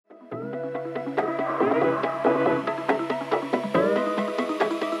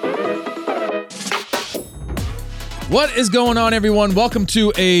What is going on, everyone? Welcome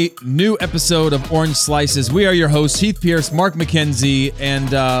to a new episode of Orange Slices. We are your hosts, Heath Pierce, Mark McKenzie,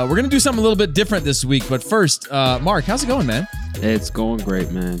 and we're going to do something a little bit different this week. But first, Mark, how's it going, man? It's going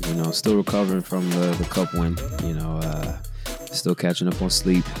great, man. You know, still recovering from the cup win. You know, still catching up on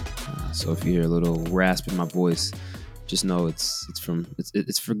sleep. So if you hear a little rasp in my voice, just know it's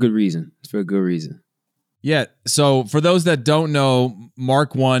for good reason. It's for a good reason. Yeah. So for those that don't know,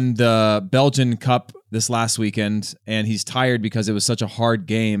 Mark won the Belgian Cup this last weekend, and he's tired because it was such a hard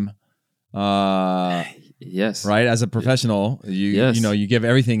game. Yes. Right. As a professional, you know, you give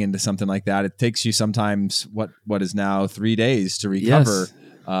everything into something like that. It takes you sometimes what is now 3 days to recover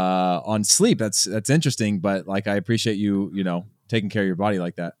on sleep. That's interesting. But like, I appreciate you taking care of your body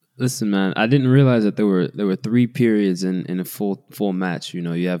like that. Listen, man, I didn't realize that there were 3 periods in a full match. You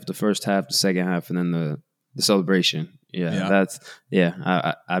know, you have the first half, the second half, and then the celebration.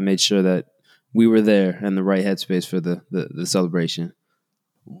 I made sure that we were there in the right headspace for the celebration.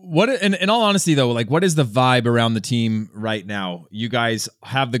 What, in all honesty though, like, what is the vibe around the team right now? You guys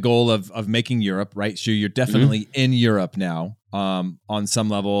have the goal of making Europe, right? So you're definitely in Europe now, on some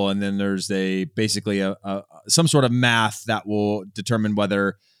level, and then there's basically some sort of math that will determine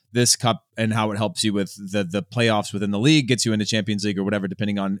whether this cup and how it helps you with the playoffs within the league, gets you into Champions League or whatever,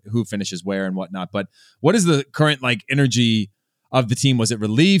 depending on who finishes where and whatnot. But what is the current energy of the team? Was it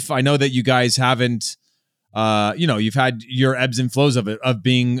relief? I know that you guys haven't, you've had your ebbs and flows of it, of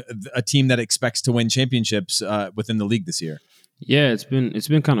being a team that expects to win championships within the league this year. Yeah, it's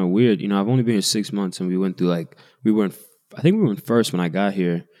been kind of weird. You know, I've only been here 6 months, and we went through we were in first when I got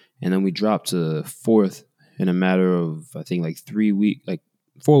here, and then we dropped to fourth in a matter of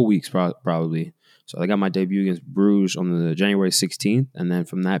 4 weeks probably. So I got my debut against Bruges on the January 16th, and then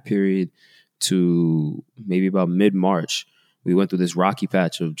from that period to maybe about mid-March, we went through this rocky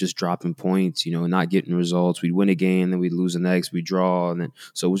patch of just dropping points, not getting results. We'd win a game, then we'd lose the next, we'd draw, and then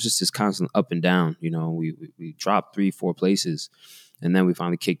so it was just this constant up and down. We dropped 3-4 places, and then we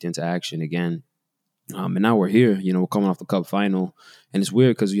finally kicked into action again. And now we're here. We're coming off the cup final, and it's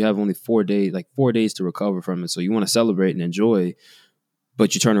weird because you have only 4 days to recover from it. So you want to celebrate and enjoy.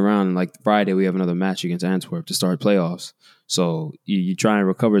 But you turn around and Friday, we have another match against Antwerp to start playoffs. So you try and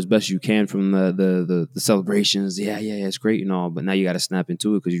recover as best you can from the celebrations. Yeah, it's great and all. But now you got to snap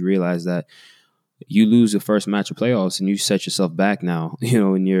into it because you realize that you lose the first match of playoffs and you set yourself back now.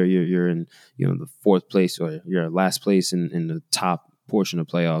 And you're in the fourth place or you're last place in the top portion of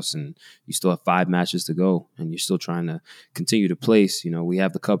playoffs, and you still have 5 matches to go, and you're still trying to continue to place. We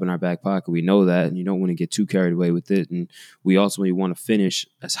have the cup in our back pocket. We know that, and you don't want to get too carried away with it. And we ultimately want to finish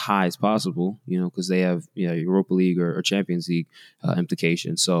as high as possible, because they have Europa League or Champions League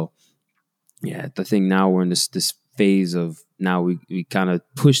implications. So, yeah, the thing now we're in this phase of now we kind of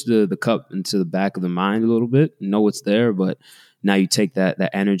push the cup into the back of the mind a little bit, know it's there, but now you take that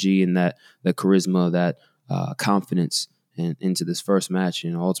energy and that charisma, that confidence and into this first match,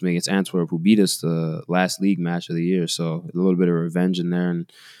 ultimately against Antwerp, who beat us the last league match of the year. So a little bit of revenge in there,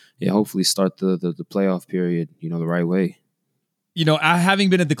 and hopefully start the playoff period, the right way. Having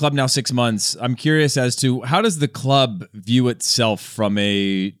been at the club now 6 months, I'm curious as to how does the club view itself from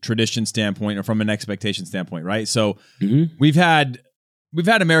a tradition standpoint or from an expectation standpoint, right? So we've had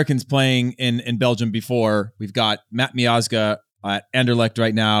Americans playing in Belgium before. We've got Matt Miazga at Anderlecht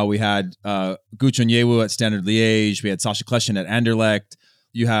right now. We had Gucho Onyewu at Standard Liège. We had Sasha Kleshin at Anderlecht.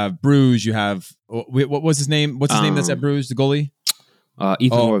 You have Bruges. You have what was his name? What's his name that's at Bruges? The goalie?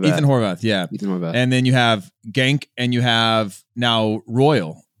 Ethan Horvath. Ethan Horvath. Yeah. Ethan Horvath. And then you have Genk, and you have now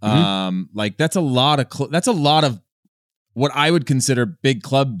Royal. That's a lot of what I would consider big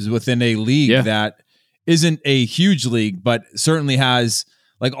clubs within a league that isn't a huge league, but certainly has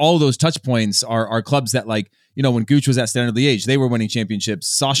all those touch points are clubs that when Gooch was at Standard Liège, they were winning championships.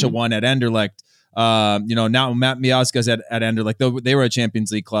 Sasha won at Anderlecht. Now Matt Miazga's at Anderlecht. They were a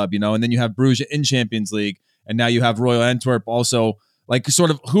Champions League club, and then you have Bruges in Champions League, and now you have Royal Antwerp also.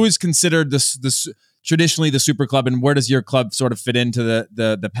 Sort of who is considered this traditionally the super club, and where does your club sort of fit into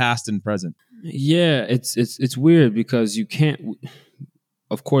the past and present? Yeah, it's weird because you can't.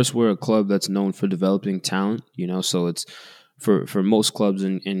 Of course, we're a club that's known for developing talent, so it's for most clubs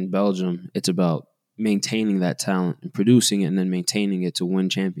in Belgium, it's about maintaining that talent and producing it and then maintaining it to win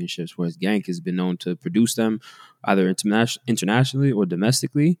championships, whereas Genk has been known to produce them either internationally or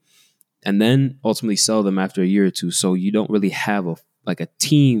domestically and then ultimately sell them after a year or two. So you don't really have a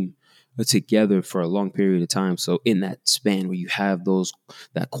team together for a long period of time. So in that span where you have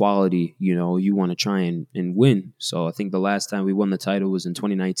that quality, you want to try and win. So I think the last time we won the title was in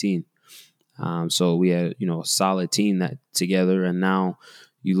 2019. So we had, a solid team that together, and now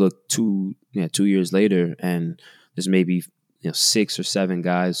you look 2 years later and there's maybe 6 or 7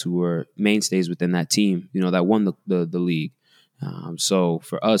 guys who were mainstays within that team, that won the league. So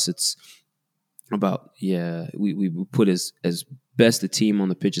for us, it's about, we put as best a team on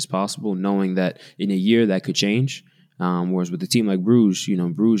the pitch as possible, knowing that in a year that could change. Whereas with a team like Bruges,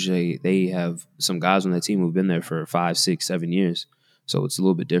 Bruges, they have some guys on that team who've been there for 5, 6, 7 years. So it's a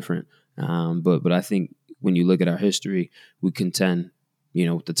little bit different. But I think when you look at our history, we contend,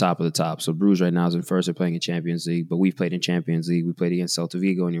 with the top of the top. So Bruges right now is in first. They're playing in Champions League, but we've played in Champions League. We played against Celta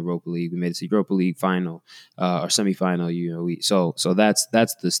Vigo in Europa League. We made it to Europa League final or semifinal. So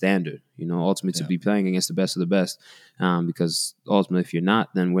that's the standard. Ultimately to be playing against the best of the best. Because ultimately, if you're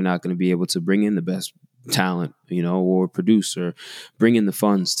not, then we're not going to be able to bring in the best talent, or produce or bring in the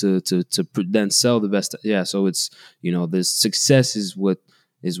funds to then sell the best. Yeah. So it's, this success is what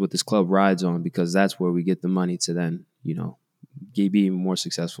this club rides on, because that's where we get the money to then, be even more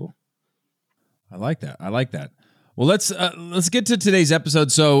successful. I like that. Well, let's get to today's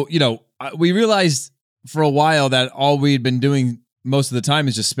episode. So, we realized for a while that all we'd been doing most of the time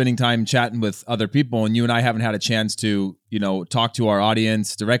is just spending time chatting with other people, and you and I haven't had a chance to, talk to our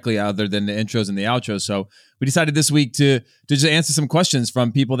audience directly other than the intros and the outros. So we decided this week to just answer some questions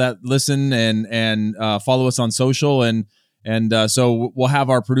from people that listen and follow us on social, and so we'll have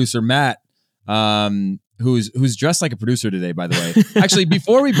our producer Matt, who's dressed like a producer today, by the way. Actually,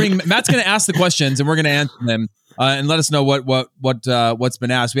 before we bring Matt's going to ask the questions and we're going to answer them and let us know what's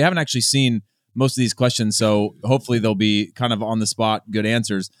been asked. We haven't actually seen most of these questions, so hopefully they'll be kind of on the spot, good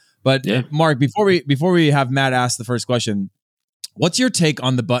answers. But Mark, before we have Matt ask the first question, what's your take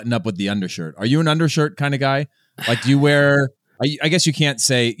on the button up with the undershirt? Are you an undershirt kind of guy? Like, do you wear? I guess you can't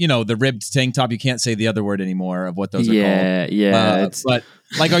say, the ribbed tank top. You can't say the other word anymore of what those are called. Yeah. But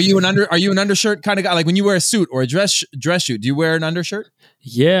like, are you an undershirt kind of guy? Like when you wear a suit or a dress suit, do you wear an undershirt?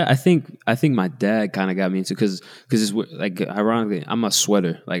 Yeah, I think my dad kind of got me into, because it's like, ironically, I'm a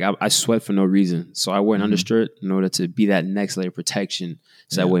sweater. Like I sweat for no reason, so I wear an undershirt in order to be that next layer of protection.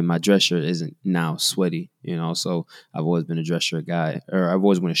 So that way my dress shirt isn't now sweaty. So I've always been a dress shirt guy, or I've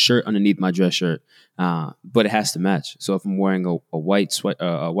always worn a shirt underneath my dress shirt, but it has to match. So if I'm wearing a white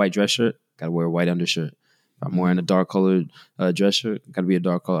white dress shirt, gotta wear a white undershirt. If I'm wearing a dark colored dress shirt, gotta be a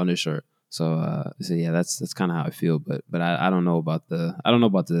dark color undershirt. So yeah, that's kind of how I feel. But I don't know about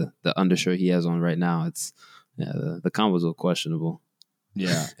the undershirt he has on right now. It's the combos are questionable.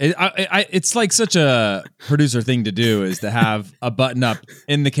 Yeah, it's like such a producer thing to do, is to have a button up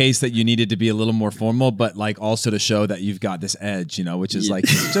in the case that you needed to be a little more formal, but like also to show that you've got this edge, which is like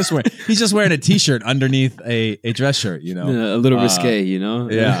he's just wearing a t-shirt underneath a dress shirt, a little risque,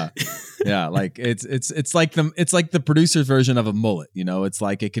 Yeah, like it's like the producer's version of a mullet, It's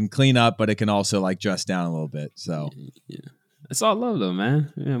like it can clean up, but it can also like dress down a little bit. So it's all love, though,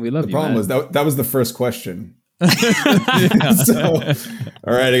 man. Yeah, we love you. The problem was that was the first question. So,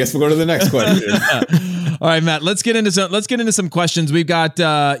 all right, I guess we'll go to the next question. All right, Matt, let's get into some questions. We've got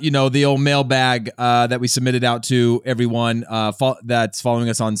the old mailbag that we submitted out to everyone that's following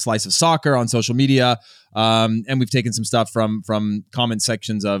us on Slice of Soccer on social media, and we've taken some stuff from comment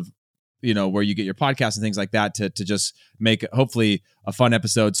sections of where you get your podcasts and things like that to just make hopefully a fun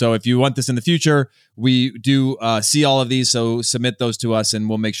episode. So if you want this in the future, we do see all of these. So submit those to us and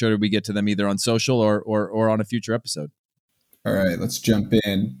we'll make sure that we get to them either on social or on a future episode. All right, let's jump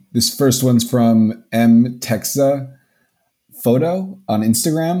in. This first one's from M Texa Photo on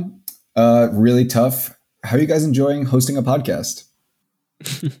Instagram. Really tough. How are you guys enjoying hosting a podcast?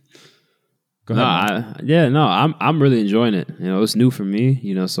 Go ahead. I'm really enjoying it. It's new for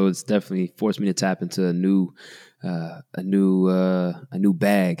me. So it's definitely forced me to tap into a new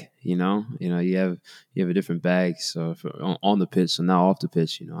bag. You have a different bag. So on the pitch, so now off the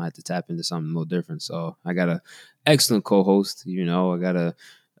pitch, I had to tap into something a little different. So I got a excellent co-host. I got a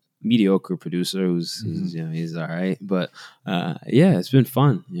mediocre producer who's he's all right, but it's been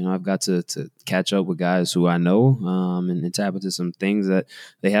fun. I've got to catch up with guys who I know and tap into some things that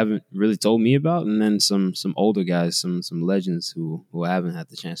they haven't really told me about, and then some older guys, some legends who I haven't had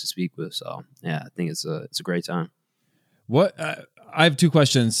the chance to speak with. So yeah, I think it's a great time. What I have 2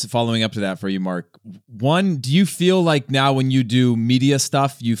 questions following up to that for you, Mark. One, do you feel like now when you do media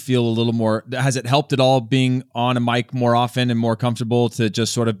stuff, you feel a little more, has it helped at all being on a mic more often and more comfortable to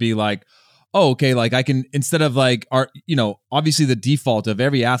just sort of be like, oh, okay, like I can, instead of like, obviously the default of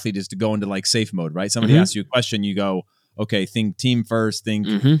every athlete is to go into like safe mode, right? Somebody asks you a question, you go, okay, think team first, think,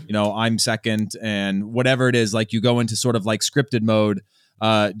 I'm second, and whatever it is, like you go into sort of like scripted mode.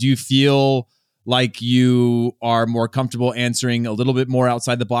 Do you feel like you are more comfortable answering a little bit more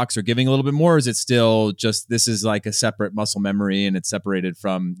outside the box or giving a little bit more? Or is it still just, this is like a separate muscle memory and it's separated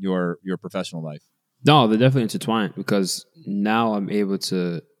from your professional life? No, they're definitely intertwined because now I'm able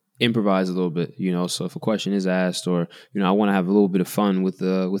to improvise a little bit, so if a question is asked or, I want to have a little bit of fun with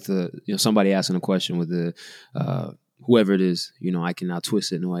the somebody asking a question with the, whoever it is, I can now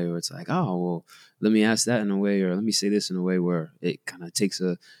twist it in a way where it's like, oh, well, let me ask that in a way, or let me say this in a way where it kind of takes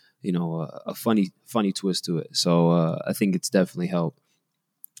a funny twist to it. So I think it's definitely helped.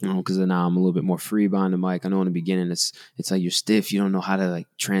 Because now I'm a little bit more free behind the mic. I know in the beginning it's like you're stiff. You don't know how to like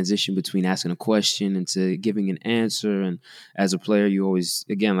transition between asking a question into giving an answer. And as a player, you always,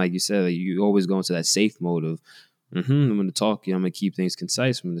 again, like you said, you always go into that safe mode of, I'm going to talk. I'm going to keep things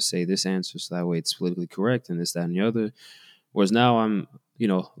concise. I'm going to say this answer so that way it's politically correct and this, that, and the other. Whereas now I'm,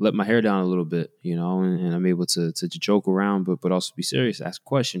 let my hair down a little bit, and I'm able to joke around, but also be serious, ask a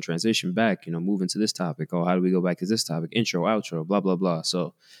question, transition back, move into this topic. Oh, how do we go back to this topic? Intro, outro, blah, blah, blah.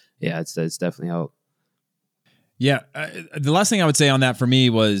 So, yeah, it's definitely helped. Yeah. The last thing I would say on that for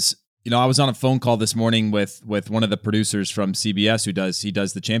me was, I was on a phone call this morning with one of the producers from CBS he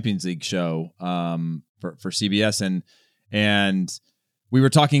does the Champions League show for CBS. And we were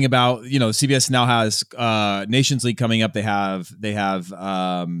talking about, CBS now has Nations League coming up. They have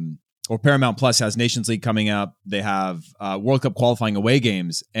or Paramount Plus has Nations League coming up. They have World Cup qualifying away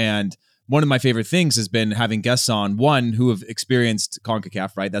games. And one of my favorite things has been having guests on, one, who have experienced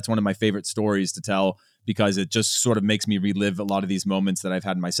CONCACAF, right? That's one of my favorite stories to tell because it just sort of makes me relive a lot of these moments that I've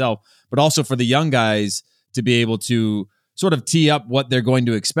had myself. But also for the young guys to be able to sort of tee up what they're going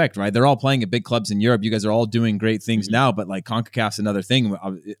to expect, right? They're all playing at big clubs in Europe. You guys are all doing great things now, but like CONCACAF's another thing.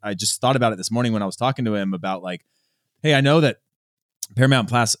 I just thought about it this morning when I was talking to him about like, hey, I know that Paramount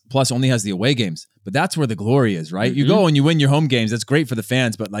Plus only has the away games, but that's where the glory is, right? Mm-hmm. You go and you win your home games. That's great for the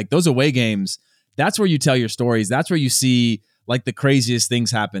fans, but like those away games, that's where you tell your stories. That's where you see like the craziest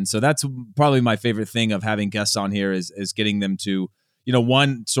things happen. So that's probably my favorite thing of having guests on here is getting them to,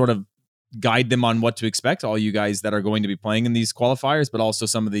 one, sort of guide them on what to expect, all you guys that are going to be playing in these qualifiers, but also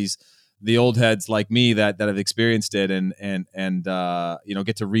some of the old heads like me that have experienced it and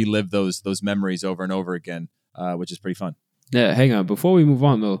get to relive those memories over and over again, which is pretty fun. Yeah, hang on. Before we move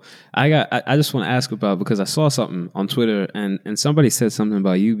on though, I just want to ask about, because I saw something on Twitter and somebody said something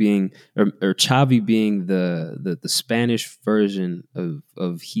about you being or Xavi being the Spanish version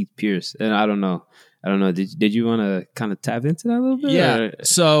of Heath Pierce. And I don't know. Did you want to kind of tap into that a little bit? Yeah. Or?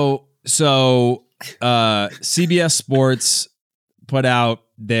 So CBS Sports put out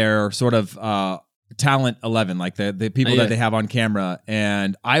their sort of talent 11, like the people that they have on camera,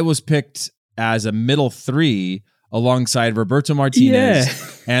 and I was picked as a middle three alongside Roberto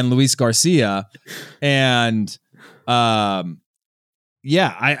Martinez and Luis Garcia. And I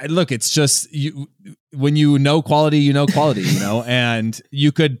look, it's just when you know quality, and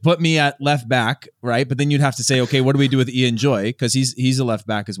you could put me at left back, right? But then you'd have to say, okay, what do we do with Ian Joy? Because he's a left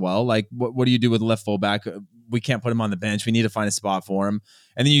back as well. Like, what do you do with a left fullback? We can't put him on the bench. We need to find a spot for him.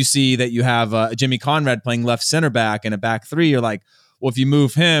 And then you see that you have Jimmy Conrad playing left center back and a back three. You're like, well, if you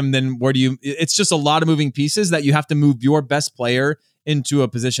move him, then where do you? It's just a lot of moving pieces that you have to move your best player into a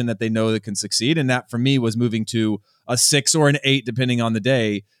position that they know that can succeed. And that for me was moving to a 6 or an 8, depending on the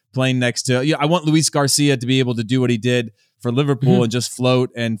day, playing next to. I want Luis Garcia to be able to do what he did for Liverpool and just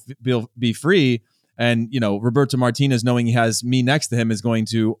float and be free. And Roberto Martinez, knowing he has me next to him, is going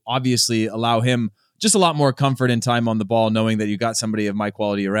to obviously allow him just a lot more comfort and time on the ball, knowing that you got somebody of my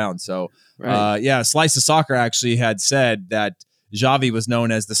quality around. So, Slice of Soccer actually had said that Xavi was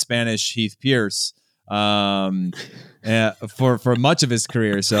known as the Spanish Heath Pierce for much of his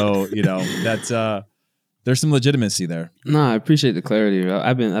career. So, that's there's some legitimacy there. No, I appreciate the clarity.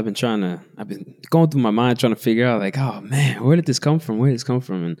 I've been going through my mind trying to figure out like, oh man, where did this come from?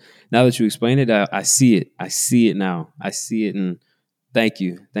 And now that you explain it, I see it. I see it now. I see it. And thank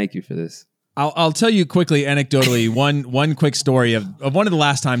you for this. I'll tell you quickly, anecdotally, one quick story of one of the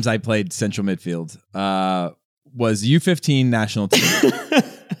last times I played central midfield. Was U15 national team.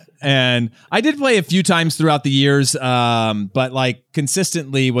 And I did play a few times throughout the years, but like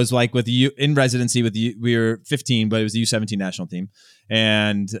consistently was like with you in residency with you. We were 15, but it was the U17 national team.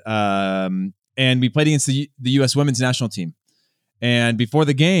 And we played against the US women's national team. And before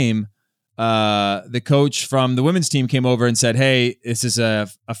the game, the coach from the women's team came over and said, hey, this is a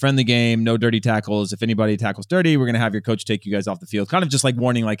friendly game, no dirty tackles. If anybody tackles dirty, we're going to have your coach take you guys off the field. Kind of just like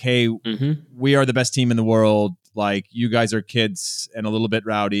warning, like, hey, we are the best team in the world. Like, you guys are kids and a little bit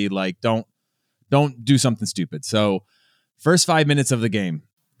rowdy. Like, don't do something stupid. So first 5 minutes of the game,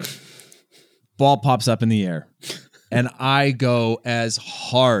 ball pops up in the air. And I go as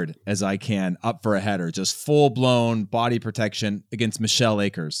hard as I can up for a header, just full-blown body protection against Michelle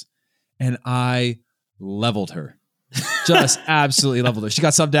Akers. And I leveled her. Just absolutely leveled her. She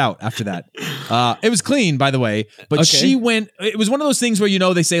got subbed out after that. It was clean, by the way, but she went. It was one of those things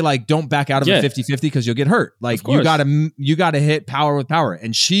where they say like don't back out of a 50-50 because you'll get hurt. Like you gotta hit power with power,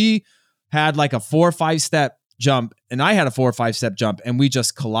 and she had like a 4 or 5 step jump, and I had a 4 or 5 step jump, and we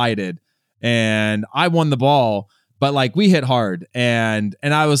just collided, and I won the ball, but like we hit hard, and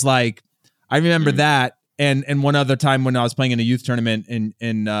I was like, I remember that. And one other time when I was playing in a youth tournament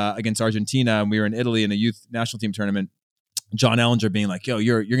in against Argentina, and we were in Italy in a youth national team tournament, John Ellinger being like, "Yo,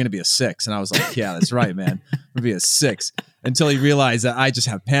 you're going to be a 6," and I was like, "Yeah, that's right, man. I'm going to be a 6." Until he realized that I just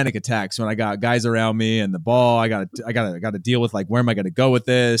have panic attacks when I got guys around me and the ball. I got to deal with like, where am I going to go with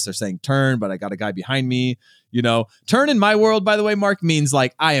this? They're saying turn, but I got a guy behind me. Turn in my world, by the way, Mark, means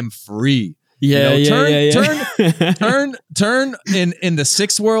like I am free. Turn in the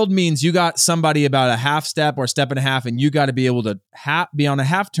 6 world means you got somebody about a half step or step and a half, and you got to be able to be on a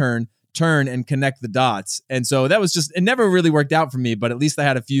half turn and connect the dots. And so that was just, it never really worked out for me, but at least I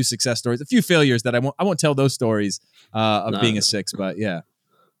had a few success stories, a few failures that I won't tell those stories of being a 6, but yeah.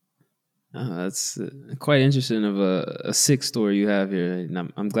 That's quite interesting of a 6 story you have here.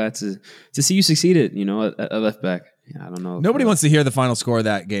 And I'm glad to see you succeeded, at left back. I don't know. Nobody wants to hear the final score of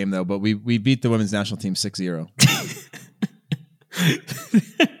that game, though, but we beat the women's national team 6-0.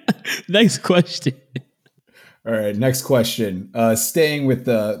 Next question. All right, next question. Staying with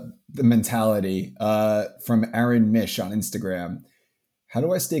the mentality from Aaron Mish on Instagram. How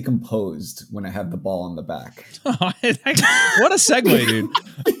do I stay composed when I have the ball on the back? What a segue, dude.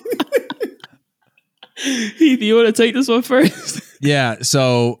 Heath, you want to take this one first? Yeah,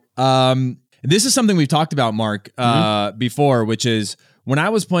 so this is something we've talked about, Mark, before, which is when I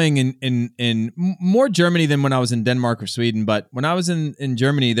was playing in more Germany than when I was in Denmark or Sweden. But when I was in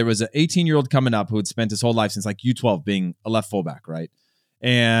Germany, there was an 18-year-old coming up who had spent his whole life since like U12 being a left fullback, right?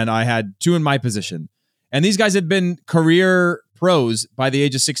 And I had 2 in my position. And these guys had been career pros by the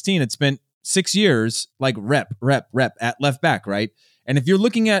age of 16. Had spent 6 years like rep at left back, right? And if you're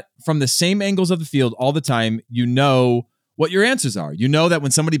looking at from the same angles of the field all the time, you know what your answers are. You know that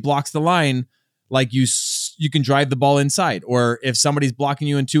when somebody blocks the line, like you can drive the ball inside, or if somebody's blocking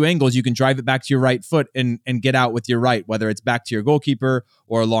you in 2 angles, you can drive it back to your right foot and get out with your right, whether it's back to your goalkeeper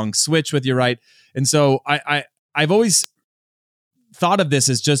or a long switch with your right. And so I've always thought of this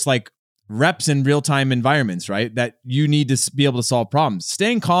as just like reps in real-time environments, right? That you need to be able to solve problems.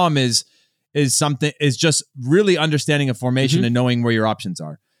 Staying calm is just really understanding a formation and knowing where your options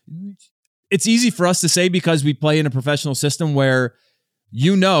are. It's easy for us to say because we play in a professional system where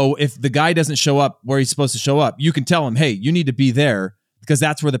if the guy doesn't show up where he's supposed to show up, you can tell him, hey, you need to be there, because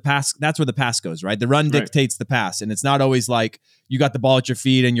that's where the pass goes, right? The run dictates the pass. And it's not always like you got the ball at your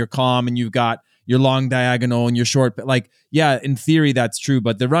feet and you're calm and you've got your long diagonal and your short, like, yeah, in theory that's true,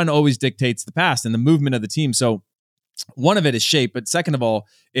 but the run always dictates the pass and the movement of the team. So one of it is shape, but second of all,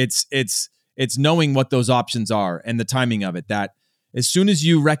 it's knowing what those options are and the timing of it, that as soon as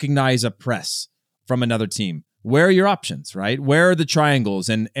you recognize a press from another team, where are your options, right? Where are the triangles?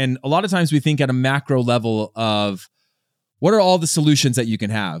 And a lot of times we think at a macro level of what are all the solutions that you can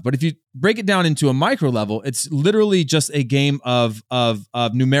have. But if you break it down into a micro level, it's literally just a game of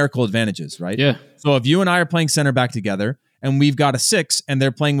numerical advantages, right? Yeah. So if you and I are playing center back together and we've got a 6 and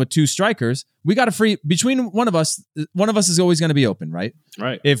they're playing with 2 strikers, we got a free between one of us is always going to be open, right?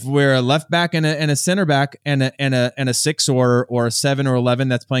 Right. If we're a left back and a center back and a 6 or a 7 or 11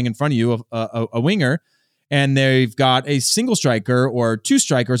 that's playing in front of you, a winger, and they've got a single striker or 2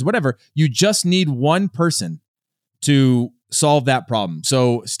 strikers, whatever, you just need one person to solve that problem.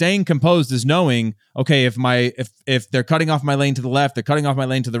 So staying composed is knowing, okay, if they're cutting off my lane to the left, they're cutting off my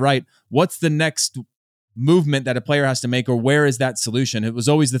lane to the right, what's the next movement that a player has to make, or where is that solution? It was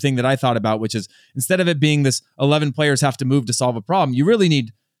always the thing that I thought about, which is instead of it being this 11 players have to move to solve a problem, you really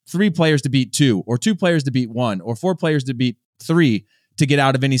need 3 players to beat 2, or 2 players to beat 1, or 4 players to beat 3 to get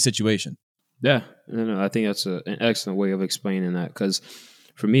out of any situation. Yeah, I think that's an excellent way of explaining that, because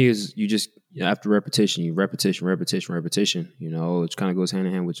for me, is you just after repetition, repetition. It kind of goes hand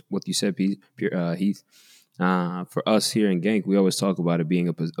in hand with what you said, Heath. For us here in Genk, we always talk about it being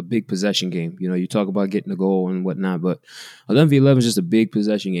a big possession game. You talk about getting a goal and whatnot, but 11v11 is just a big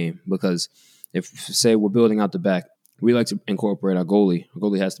possession game, because if, say, we're building out the back, we like to incorporate our goalie. Our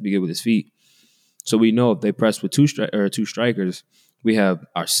goalie has to be good with his feet. So we know if they press with 2 strikers, we have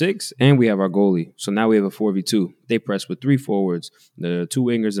our 6 and we have our goalie. So now we have a 4v2. They press with 3 forwards, the 2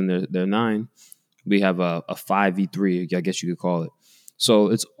 wingers and their 9. We have a 5v3, I guess you could call it. So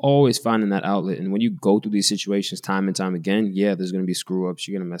it's always finding that outlet. And when you go through these situations time and time again, yeah, there's going to be screw ups.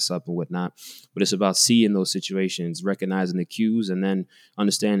 You're going to mess up and whatnot. But it's about seeing those situations, recognizing the cues, and then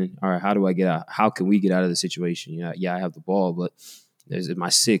understanding, all right, how do I get out? How can we get out of the situation? Yeah, I have the ball, but there's my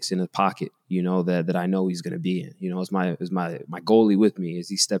 6 in the pocket, that I know he's going to be in. Is my goalie with me? Is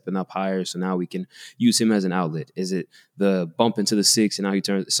he stepping up higher? So now we can use him as an outlet. Is it the bump into the 6 and now he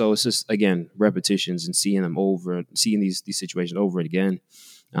turns? So it's just, again, repetitions and seeing these situations over and again,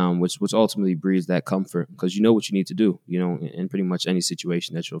 which ultimately breeds that comfort because you know what you need to do, in pretty much any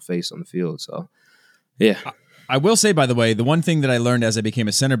situation that you'll face on the field. So, yeah. I will say, by the way, the one thing that I learned as I became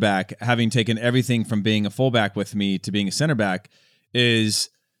a center back, having taken everything from being a fullback with me to being a center back, is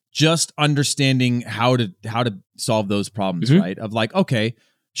just understanding how to solve those problems, right? Of like, okay,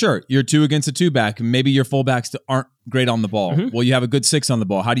 sure, you're 2 against a 2 back. Maybe your fullbacks aren't great on the ball. Well, you have a good 6 on the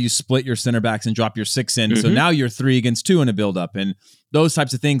ball. How do you split your center backs and drop your 6 in? So now you're 3 against 2 in a build-up and those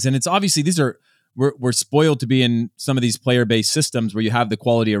types of things. And it's obviously we're spoiled to be in some of these player-based systems where you have the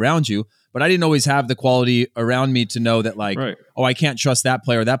quality around you, but I didn't always have the quality around me to know that oh, I can't trust that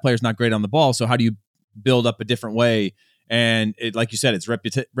player. That player's not great on the ball. So how do you build up a different way? And like you said, it's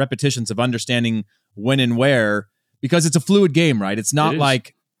repetitions of understanding when and where, because it's a fluid game, right? It's not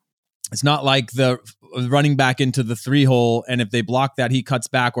like the running back into the 3 hole, and if they block that, he cuts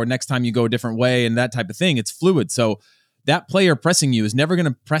back, or next time you go a different way, and that type of thing. It's fluid. So that player pressing you is never going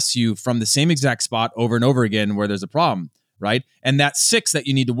to press you from the same exact spot over and over again where there's a problem, right? And that 6 that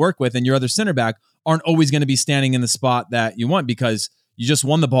you need to work with and your other center back aren't always going to be standing in the spot that you want because you just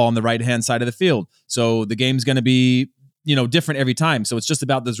won the ball on the right-hand side of the field. So the game's going to be different every time. So it's just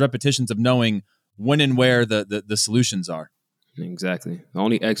about those repetitions of knowing when and where the solutions are. Exactly. The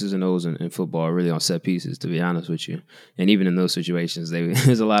only X's and O's in football are really on set pieces, to be honest with you. And even in those situations,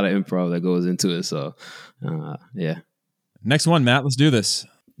 there's a lot of improv that goes into it. So, yeah. Next one, Matt. Let's do this.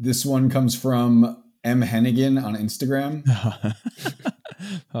 This one comes from M. Hennigan on Instagram.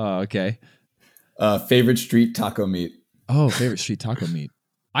 Oh, okay. Favorite street taco meat. Oh, favorite street taco meat.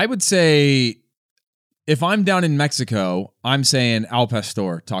 I would say, if I'm down in Mexico, I'm saying Al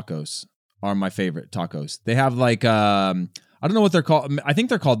Pastor tacos are my favorite tacos. They have like, I don't know what they're called. I think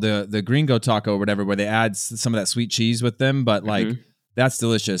they're called the Gringo taco or whatever, where they add some of that sweet cheese with them, but like that's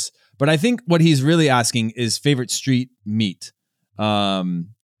delicious. But I think what he's really asking is favorite street meat.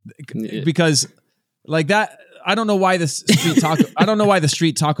 Because like that, I don't know why the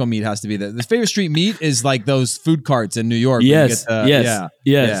street taco meat has to be there. The favorite street meat is like those food carts in New York. Yes.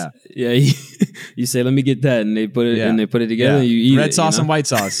 You say, let me get that, and they put it together. And you eat red sauce and white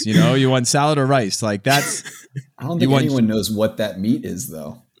sauce. You want salad or rice. Like that's. I don't think anyone knows what that meat is,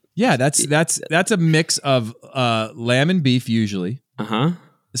 though. Yeah, that's a mix of lamb and beef usually.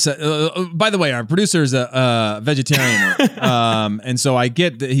 So, by the way, our producer is a vegetarian, and so I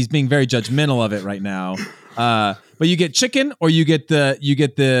get that he's being very judgmental of it right now. But you get chicken or you get the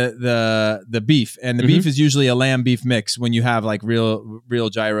beef, and the beef is usually a lamb beef mix when you have like real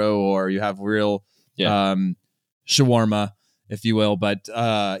gyro or you have real shawarma, if you will. But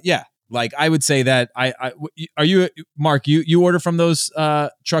like I would say that are you Mark? You order from those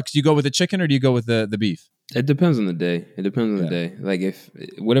trucks? Do you go with the chicken or do you go with the beef? It depends on the day. The day. Like if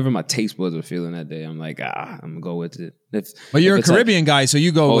whatever my taste buds are feeling that day, I'm like, I'm gonna go with it. But you're a Caribbean guy, so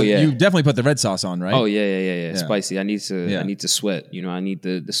you go. You definitely put the red sauce on, right? Oh yeah. Spicy. I need to sweat. I need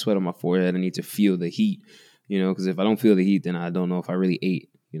the sweat on my forehead. I need to feel the heat. Because if I don't feel the heat, then I don't know if I really ate.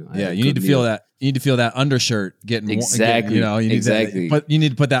 You need to feel that. You need to feel that undershirt getting exactly. Exactly. But you need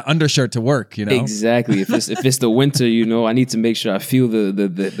to put that undershirt to work. Exactly. If it's the winter, I need to make sure I feel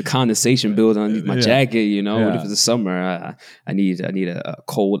the condensation build underneath my jacket. But if it's the summer, I need a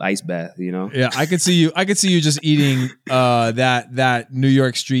cold ice bath. Yeah, I could see you just eating that New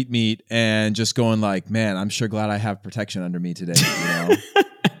York street meat and just going like, man, I'm sure glad I have protection under me today.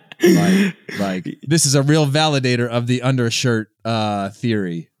 Like this is a real validator of the undershirt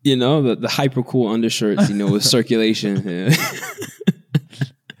theory. The hyper cool undershirts, with circulation.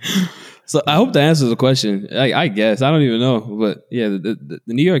 So I hope that answers the question. I guess I don't even know, but yeah, the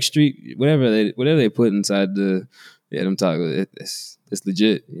New York street, whatever they put inside them tacos, it's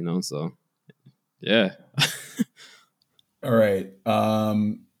legit. So yeah. All right.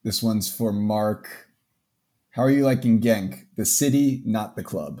 This one's for Mark. How are you liking Genk? The city, not the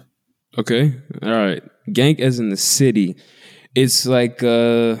club. Okay. All right. Genk as in the city. It's like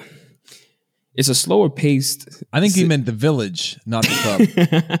it's a slower paced. I think he meant the village, not the club.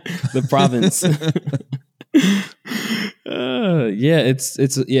 The province.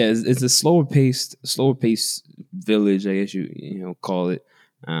 It's a slower paced village, I guess you call it.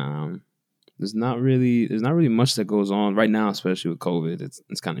 there's not really much that goes on right now, especially with COVID.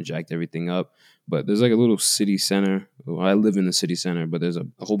 It's kind of jacked everything up. But there's like a little city center. Well, I live in the city center, but there's a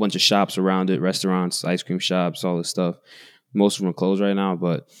whole bunch of shops around it, restaurants, ice cream shops, all this stuff. Most of them are closed right now,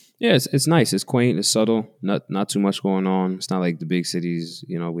 but yeah, it's nice. It's quaint. It's subtle. Not too much going on. It's not like the big cities,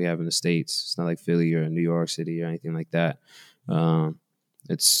 we have in the States. It's not like Philly or New York City or anything like that.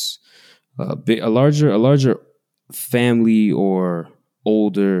 It's a larger family or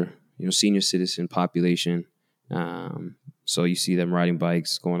older, senior citizen population. So you see them riding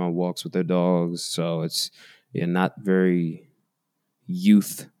bikes, going on walks with their dogs. So it's not very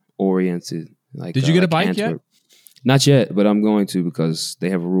youth oriented. Like, did you get a bike Antwerp. yet? Not yet, but I'm going to, because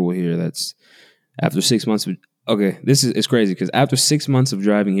they have a rule here that's after 6 months. This is crazy, because after 6 months of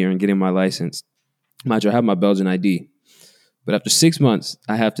driving here and getting my license, mind you, I have my Belgian ID, but after 6 months,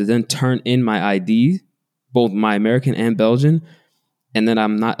 I have to then turn in my ID, both my American and Belgian, and then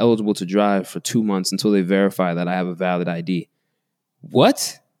I'm not eligible to drive for 2 months until they verify that I have a valid ID.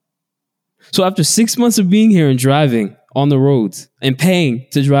 What? So after 6 months of being here and driving on the roads and paying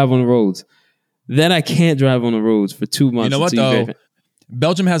to drive on the roads, then I can't drive on the roads for 2 months. You know what, though?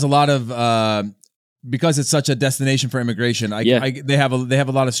 Belgium has a lot of because it's such a destination for immigration. They have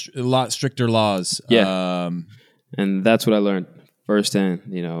a lot stricter laws. Yeah, and that's what I learned firsthand.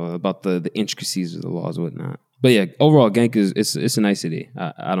 About the intricacies of the laws and whatnot. But yeah, overall, Genk it's a nice city.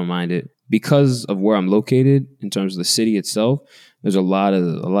 I don't mind it because of where I'm located in terms of the city itself. There's a lot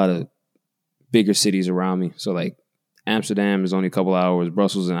of bigger cities around me. So like, Amsterdam is only a couple hours.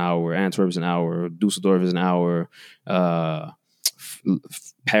 Brussels is an hour. Antwerp is an hour. Dusseldorf is an hour.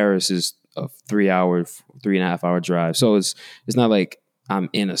 Paris is a 3.5 hour drive. So it's not like I'm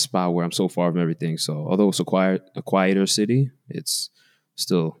in a spot where I'm so far from everything. So although it's a quieter city, it's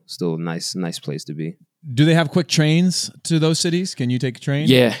still a nice place to be. Do they have quick trains to those cities? Can you take a train?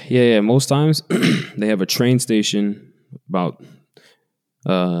 Yeah. Most times they have a train station about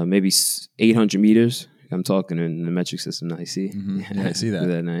maybe 800 meters. I'm talking in the metric system now. You see? Mm-hmm. Yeah, I see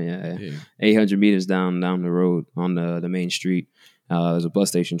that. Yeah. 800 meters down the road on the main street. There's a bus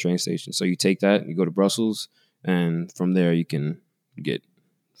station, train station. So you take that, you go to Brussels, and from there you can get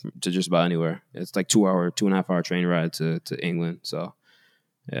to just about anywhere. It's like 2.5 hour train ride to England. So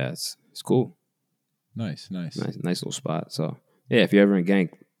yeah, it's cool. Nice little spot. So yeah, if you're ever in Genk,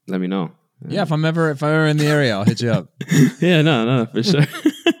 let me know. Yeah, if I'm ever in the area, I'll hit you up. Yeah, no, for sure.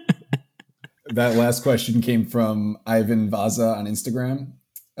 That last question came from Ivan Vaza on Instagram.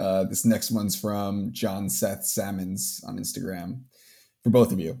 This next one's from John Seth Salmons on Instagram. For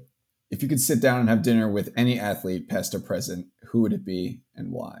both of you, if you could sit down and have dinner with any athlete, past or present, who would it be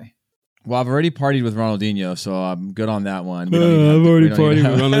and why? Well, I've already partied with Ronaldinho, so I'm good on that one. I've already partied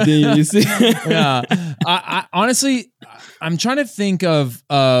with Ronaldinho, you see? Yeah. I honestly, I'm trying to think of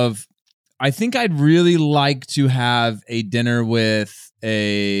I think I'd really like to have a dinner with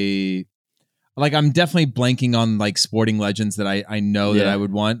I'm definitely blanking on like sporting legends that I know that I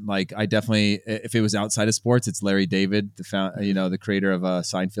would want. Like, I definitely, if it was outside of sports, it's Larry David, the creator of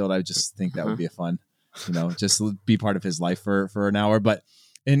Seinfeld. I just think that would be a fun, just be part of his life for an hour. But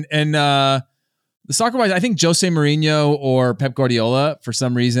and the soccer wise, I think Jose Mourinho or Pep Guardiola for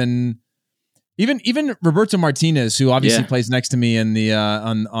some reason. Even Roberto Martinez, who obviously plays next to me in the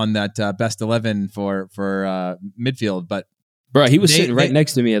on that best 11 for midfield, but. Bro, he was sitting right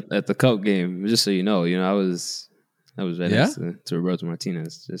next to me at the Cup game. Just so you know, I was right next to Roberto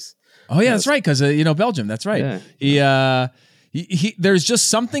Martinez. That's right, because Belgium. That's right. Yeah. He there's just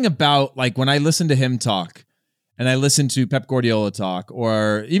something about like when I listen to him talk, and I listen to Pep Guardiola talk,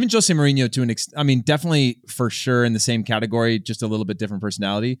 or even Jose Mourinho to an extent. I mean, definitely for sure in the same category, just a little bit different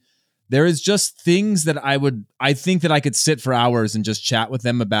personality. There is just things that I think that I could sit for hours and just chat with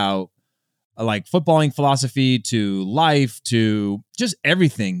them about. Like footballing philosophy to life to just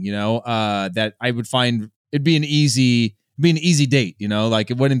everything, that I would find it'd be an easy date,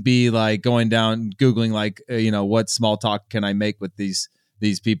 like it wouldn't be like going down Googling like, what small talk can I make with these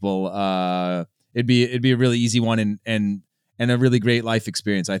people? It'd be a really easy one and a really great life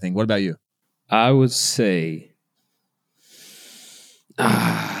experience, I think. What about you? I would say,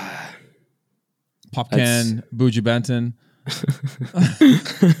 Popcan, Buju Benton.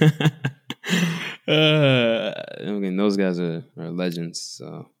 Those guys are legends.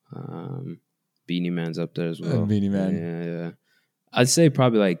 So Beanie Man's up there as well. Beanie Man. Yeah. I'd say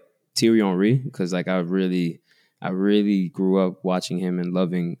probably like Thierry Henry, because like I really grew up watching him and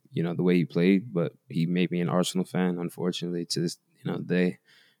loving the way he played. But he made me an Arsenal fan, unfortunately, to this day.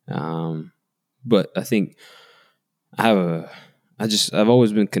 But I think I I've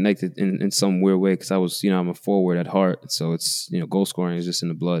always been connected in some weird way because I was, I'm a forward at heart. So it's, goal scoring is just in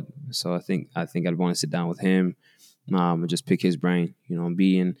the blood. So I think I'd want to sit down with him and just pick his brain,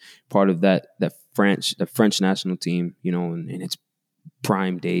 being part of that French national team, in its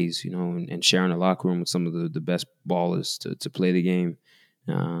prime days, and sharing a locker room with some of the best ballers to play the game.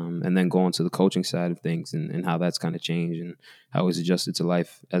 And then going to the coaching side of things and how that's kind of changed and how he's adjusted to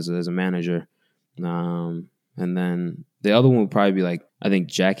life as a manager. And then the other one would probably be like, I think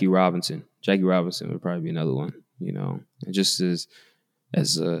Jackie Robinson. Jackie Robinson would probably be another one, and just as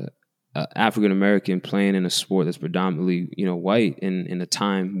a African American playing in a sport that's predominantly, white in a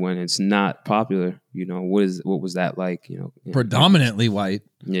time when it's not popular, what was that like, Predominantly white.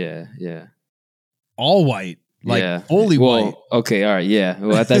 Yeah. All white. Fully white. Okay, all right, yeah.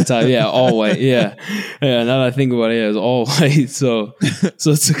 Well, at that time, yeah, all white, yeah. Now that I think about it, it was all white. So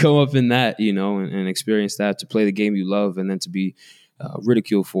to come up in that, and experience that, to play the game you love, and then to be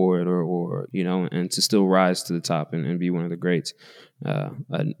ridiculed for it, or and to still rise to the top and be one of the greats. I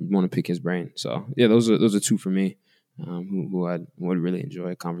want to pick his brain. So yeah, those are two for me, who I would really enjoy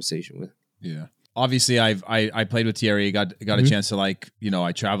a conversation with. Yeah, obviously, I played with Thierry. Got a chance to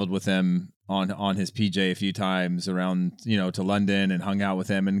I traveled with him on his PJ a few times around, to London and hung out with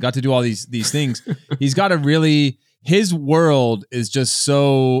him and got to do all these things. He's got his world is just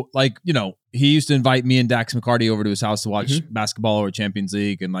so he used to invite me and Dax McCarty over to his house to watch basketball or Champions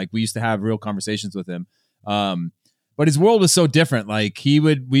League. And we used to have real conversations with him. But his world was so different.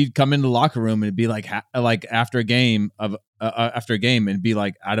 We'd come into the locker room and it'd be after a game and be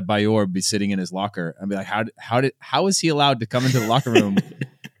like Adebayor would be sitting in his locker and be like, how is he allowed to come into the locker room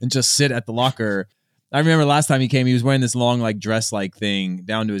and just sit at the locker? I remember last time he came, he was wearing this long dress thing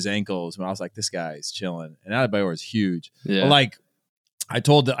down to his ankles. When I was like, this guy's chilling. And Adebayor is huge. Yeah. But I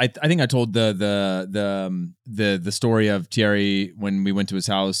think I told the story of Thierry when we went to his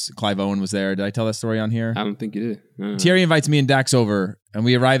house. Clive Owen was there. Did I tell that story on here? I don't think you did. No. Thierry invites me and Dax over, and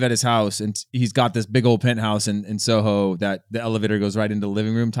we arrive at his house, and he's got this big old penthouse in Soho that the elevator goes right into the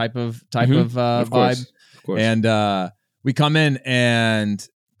living room type of vibe. Of course. And we come in, and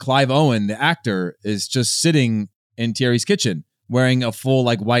Clive Owen, the actor, is just sitting in Thierry's kitchen wearing a full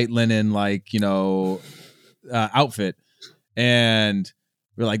white linen outfit, and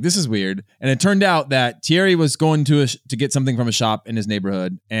we're like, this is weird. And it turned out that Thierry was going to get something from a shop in his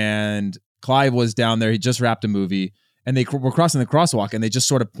neighborhood, and Clive was down there. He just wrapped a movie, and they were crossing the crosswalk, and they just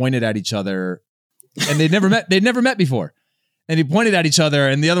sort of pointed at each other, and they'd never met before. And he pointed at each other,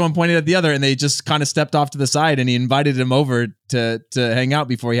 and the other one pointed at the other, and they just kind of stepped off to the side, and he invited him over to hang out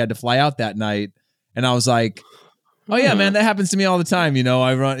before he had to fly out that night. And I was like, oh yeah, man, that happens to me all the time.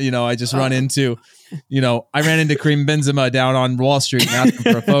 I ran into Karim Benzema down on Wall Street and asked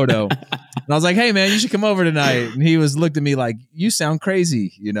him for a photo. And I was like, hey man, you should come over tonight. And he looked at me like, you sound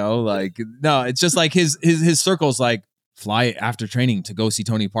crazy. No, it's just his circle's fly after training to go see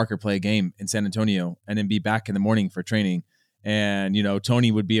Tony Parker play a game in San Antonio and then be back in the morning for training. And,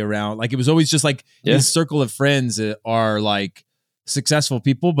 Tony would be around. It was always just his circle of friends are successful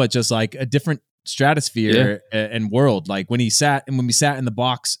people, but just a different stratosphere and world. When we sat in the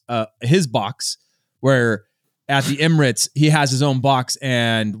box, his box, where at the Emirates, he has his own box.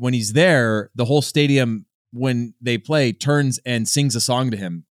 And when he's there, the whole stadium, when they play, turns and sings a song to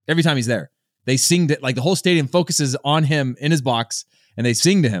him. Every time he's there, they sing it. The whole stadium focuses on him in his box and they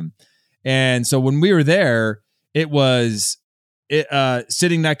sing to him. And so when we were there,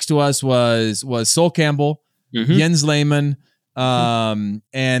 sitting next to us was Sol Campbell, Jens Lehmann, and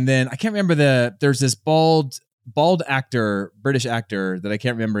then I can't remember there's this bald actor, British actor that I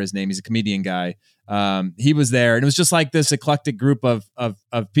can't remember his name. He's a comedian guy. He was there, and it was just this eclectic group of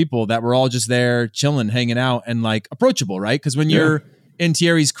people that were all just there chilling, hanging out, and approachable, right? Because when you're in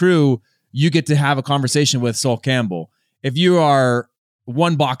Thierry's crew, you get to have a conversation with Sol Campbell. If you are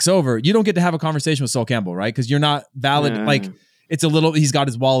one box over, you don't get to have a conversation with Sol Campbell, right? Because you're not valid. It's a little, he's got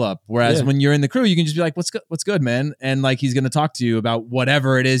his wall up. Whereas when you're in the crew, you can just be like, what's good, man? And he's going to talk to you about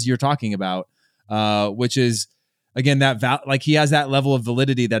whatever it is you're talking about, which is, again, he has that level of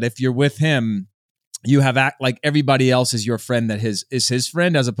validity that if you're with him, you have everybody else is your friend that is his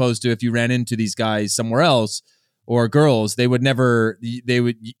friend, as opposed to if you ran into these guys somewhere else or girls, they would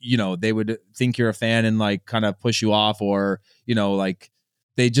think you're a fan and kind of push you off, or,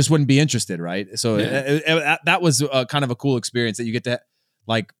 they just wouldn't be interested, right? So that was kind of a cool experience that you get to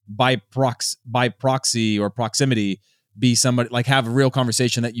by proxy or proximity be somebody, have a real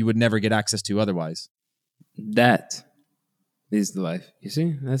conversation that you would never get access to otherwise. That is the life. You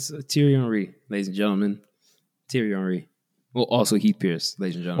see, that's Thierry Henry, ladies and gentlemen. Thierry Henry. Well, also Heath Pierce,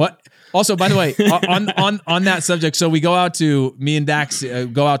 ladies and gentlemen. What? Also, by the way, on that subject, so me and Dax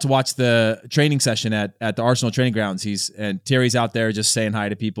go out to watch the training session at the Arsenal training grounds. And Terry's out there just saying hi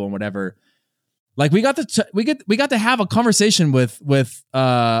to people and whatever. Like we got to have a conversation with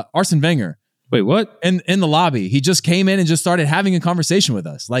Arsene Wenger. Wait, what? In the lobby, he just came in and just started having a conversation with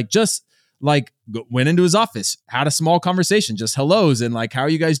us. Went into his office, had a small conversation, just hellos and like, how are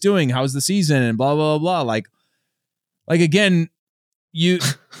you guys doing? How's the season? And blah blah blah. Like again,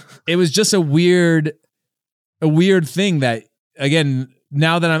 it was just a weird thing that, again,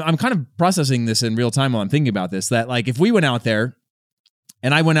 now that I'm kind of processing this in real time while I'm thinking about this, that like if we went out there,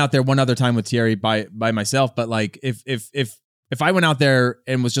 and I went out there one other time with Thierry by myself, but like if I went out there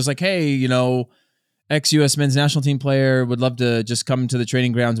and was just like, hey, ex-US men's national team player would love to just come to the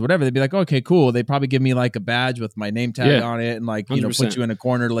training grounds, whatever, they'd be like, okay, cool. They'd probably give me like a badge with my name tag on it and like, 100%. Put you in a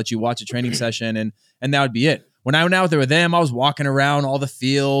corner to let you watch a training session and that would be it. When I went out there with them, I was walking around all the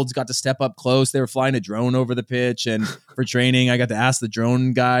fields, got to step up close. They were flying a drone over the pitch, and for training, I got to ask the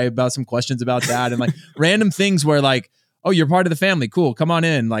drone guy about some questions about that and like random things where like, oh, you're part of the family. Cool. Come on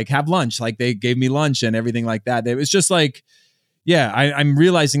in, like have lunch. Like they gave me lunch and everything like that. It was just like, yeah, I'm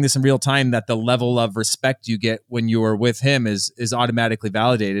realizing this in real time that the level of respect you get when you are with him is automatically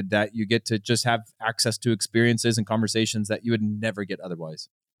validated, that you get to just have access to experiences and conversations that you would never get otherwise.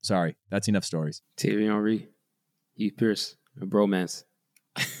 Sorry, that's enough stories. Thierry Henry, Heath Pierce, a bromance.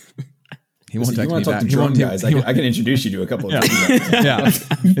 He won't text me back. Drone guys. I can introduce you to a couple of guys.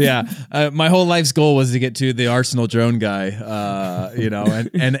 Yeah. My whole life's goal was to get to the Arsenal drone guy,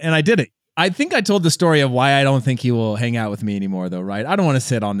 and I did it. I think I told the story of why I don't think he will hang out with me anymore, though, right? I don't want to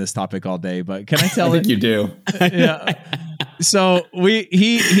sit on this topic all day, but can I tell I think you do. Yeah. So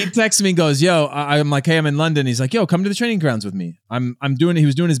he texts me and goes, yo, I'm like, hey, I'm in London. He's like, yo, come to the training grounds with me. He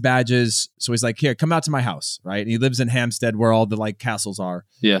was doing his badges. So he's like, here, come out to my house. Right. And he lives in Hampstead where all the like castles are.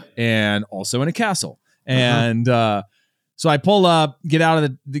 Yeah. And also in a castle. And, so I pull up, get out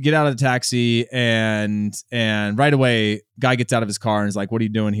of the taxi, and right away, guy gets out of his car and is like, "What are you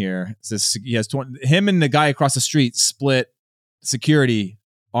doing here?" Says he has him and the guy across the street split security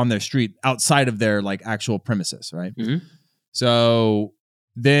on their street outside of their like actual premises, right? Mm-hmm. So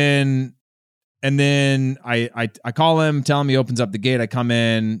then I call him, tell him he opens up the gate. I come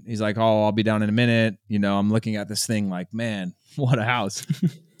in, he's like, "Oh, I'll be down in a minute." I'm looking at this thing like, man, what a house.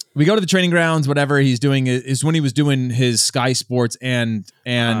 We go to the training grounds. Whatever he's doing is when he was doing his Sky Sports and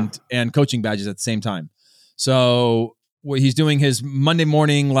coaching badges at the same time. So he's doing his Monday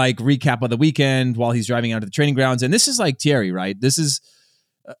morning like recap of the weekend while he's driving out to the training grounds. And this is like Thierry, right? This is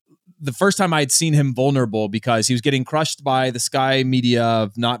the first time I'd seen him vulnerable because he was getting crushed by the Sky media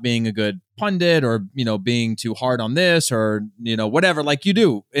of not being a good pundit or, being too hard on this or, whatever, like you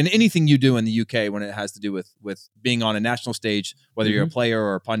do in anything you do in the UK when it has to do with being on a national stage, whether you're a player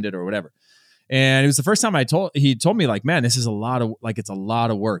or a pundit or whatever. And it was the first time he told me like, man, this is it's a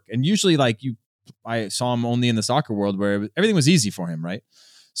lot of work. And usually I saw him only in the soccer world where everything was easy for him. Right.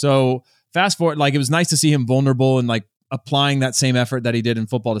 So fast forward, like it was nice to see him vulnerable and like applying that same effort that he did in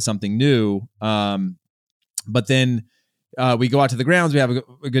football to something new. But then we go out to the grounds, we have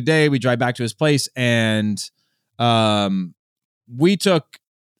a good day, we drive back to his place, and we took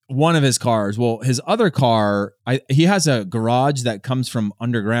one of his cars. Well, his other car, he has a garage that comes from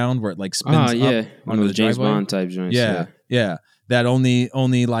underground where it like spins up one of those James Bond type joints. Yeah. That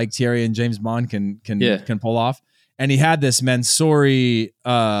only like Thierry and James Bond can pull off. And he had this Mansory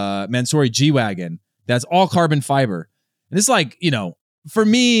G-Wagon that's all carbon fiber. And it's like, for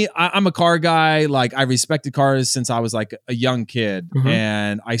me, I'm a car guy. Like I respected cars since I was like a young kid. Mm-hmm.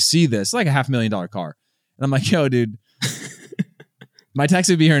 And I see this like a $500,000 car. And I'm like, yo, dude, my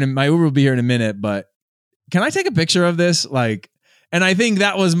taxi will be here my Uber will be here in a minute, but can I take a picture of this? Like, and I think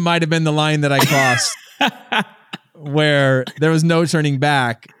that might've been the line that I crossed where there was no turning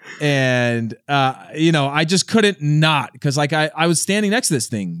back. And, I just couldn't not, cause like I was standing next to this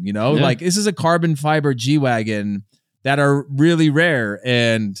thing, like this is a carbon fiber G-Wagon that are really rare.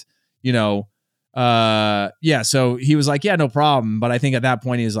 And, so he was like, yeah, no problem. But I think at that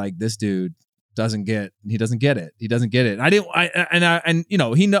point he was like, this dude doesn't get it. He doesn't get it. I've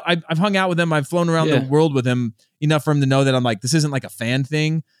hung out with him. I've flown around the world with him enough for him to know that I'm like, this isn't like a fan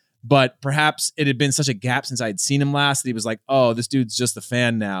thing, but perhaps it had been such a gap since I had seen him last that he was like, oh, this dude's just a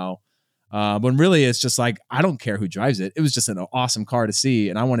fan now. When really it's just like, I don't care who drives it. It was just an awesome car to see.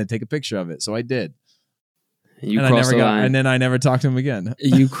 And I wanted to take a picture of it. So I did. And then I never talked to him again.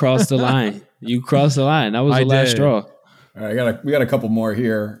 You crossed the line. That was the last straw. All right, we got a couple more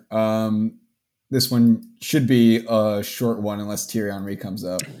here. This one should be a short one unless Thierry Henry comes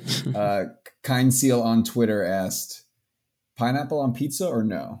up. Kind Seal on Twitter asked, pineapple on pizza or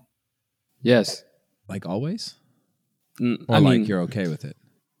no? Yes. Like always? Or like mean, you're okay with it?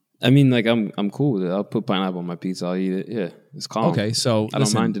 I mean, like I'm cool with it. I'll put pineapple on my pizza. I'll eat it. Yeah, it's calm. Okay, so I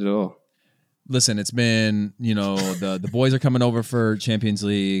don't mind it at all. Listen, it's been, the boys are coming over for Champions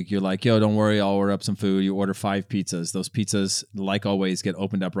League. You're like, yo, don't worry, I'll order up some food. You order 5 pizzas. Those pizzas, like always, get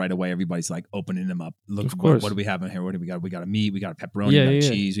opened up right away. Everybody's like opening them up. Look, of course. What do we have in here? What do we got? We got a meat, we got a pepperoni, we got a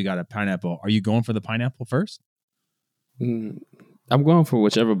cheese, we got a pineapple. Are you going for the pineapple first? I'm going for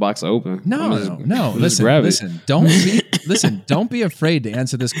whichever box I open. No. Listen, don't be afraid to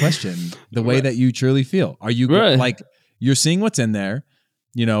answer this question the way that you truly feel. Are you like, you're seeing what's in there,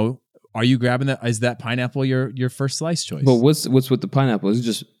 are you grabbing that? Is that pineapple your first slice choice? But what's with the pineapple? Is it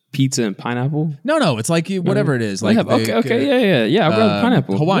just pizza and pineapple? No. It's like whatever it is. Like okay, yeah. I'll grab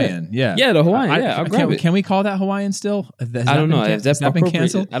pineapple. Hawaiian, yeah, the Hawaiian. I'll grab it. Can we call that Hawaiian still? I don't know. Has that been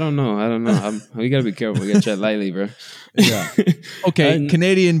canceled? I don't know. We gotta be careful. We gotta tread lightly, bro. Yeah. Okay,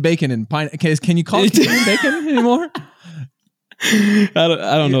 Canadian bacon and pineapple. Can you call it Canadian bacon anymore? I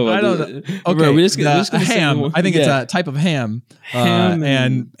don't know. Okay, bro, we're just gonna ham. I think it's a type of ham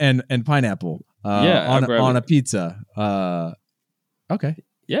and pineapple. On a pizza. Okay.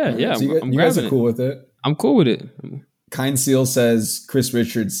 Yeah. So you guys are cool with it. I'm cool with it. Kind Seal says Chris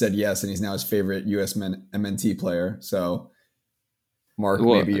Richards said yes, and he's now his favorite U.S. MNT player. So, Mark,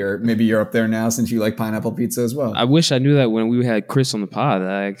 maybe you're up there now since you like pineapple pizza as well. I wish I knew that when we had Chris on the pod.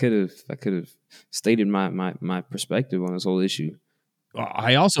 I could have stated my perspective on this whole issue.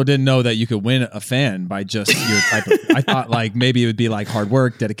 I also didn't know that you could win a fan by just your type of. I thought like maybe it would be like hard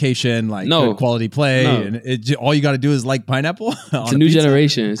work, dedication, like good quality play, and all you got to do is like pineapple. It's a new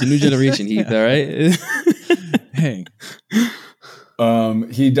generation. It's a new generation, Heath. All right. Hey.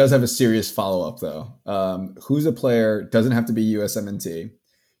 He does have a serious follow up though. Who's a player? Doesn't have to be USMNT.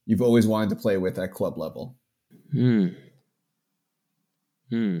 You've always wanted to play with at club level. Is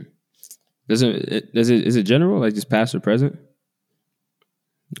it general, like just past or present?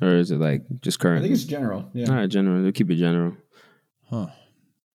 Or is it like just current? I think it's general. Yeah. All right, general. We'll keep it general. Huh.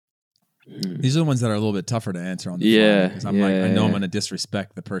 These are the ones that are a little bit tougher to answer on the phone. Because I'm like, I know I'm going to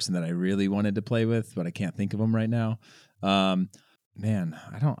disrespect the person that I really wanted to play with, but I can't think of them right now. Man,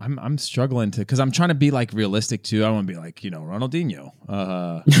 I'm struggling because I'm trying to be like realistic too. I want to be like, Ronaldinho.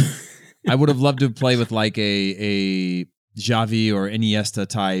 I would have loved to play with like a Xavi or Iniesta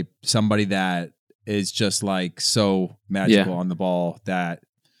type, somebody that is just like so magical on the ball that,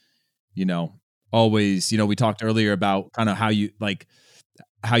 always, we talked earlier about kind of how you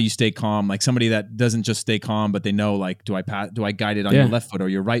stay calm, like somebody that doesn't just stay calm, but they know like, do I guide it on your left foot or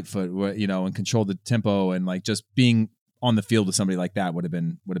your right foot, and control the tempo, and like just being on the field with somebody like that would have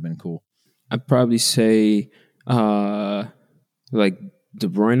been cool. I'd probably say like De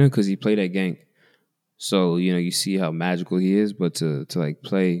Bruyne, because he played at Genk. So, you see how magical he is, but to like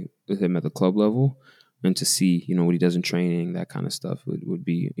play with him at the club level and to see, what he does in training, that kind of stuff would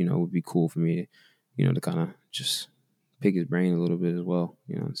be cool for me, to kind of just pick his brain a little bit as well,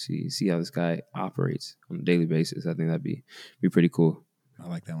 see how this guy operates on a daily basis. I think that'd be pretty cool. I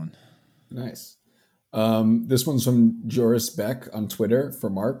like that one. Nice. This one's from Joris Beck on Twitter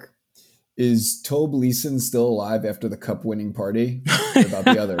for Mark. Is Tobe Leeson still alive after the cup winning party? What about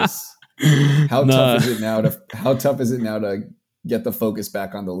the others? How tough is it now to get the focus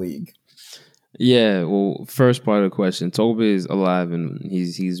back on the league? Yeah, well, first part of the question, Tobe is alive and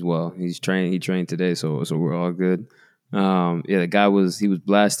he's well. He trained today, so we're all good. The guy was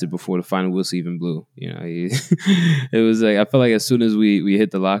blasted before the final whistle even blew. It was like I felt like as soon as we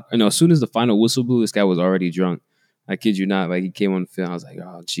hit the lock, as soon as the final whistle blew, this guy was already drunk. I kid you not. Like he came on the field, I was like,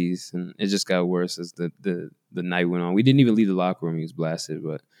 oh jeez, and it just got worse as the night went on. We didn't even leave the locker room. He was blasted,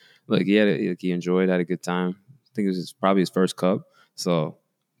 but look, he enjoyed, had a good time. I think it was probably his first cup, so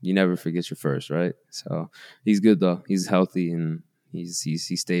you never forget your first, right? So he's good though. He's healthy and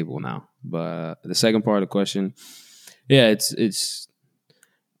he's stable now. But the second part of the question. Yeah, it's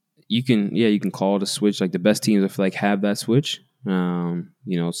you can call it a switch. Like the best teams, I feel like have that switch.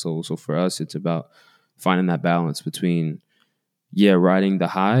 So for us, it's about finding that balance between riding the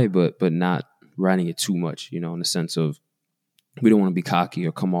high, but not riding it too much. In the sense of we don't want to be cocky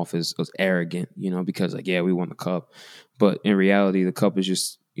or come off as arrogant. Because we won the cup, but in reality, the cup is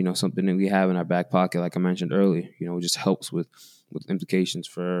just something that we have in our back pocket. Like I mentioned earlier, it just helps with implications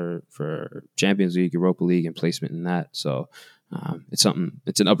for Champions League, Europa League, and placement in that. So it's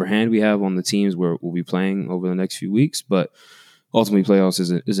an upper hand we have on the teams where we'll be playing over the next few weeks. But ultimately, playoffs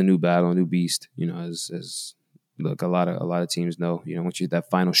is a new battle, a new beast. As look, a lot of teams know. Once you hit that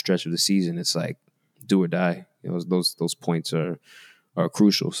final stretch of the season, it's like do or die. Those points are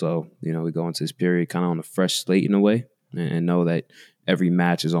crucial. So we go into this period kind of on a fresh slate in a way. and know that every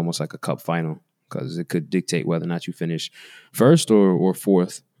match is almost like a cup final, because it could dictate whether or not you finish first or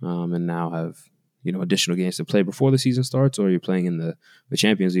fourth, and now have additional games to play before the season starts, or you're playing in the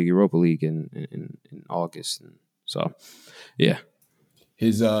Champions League, Europa League in August. And so, yeah.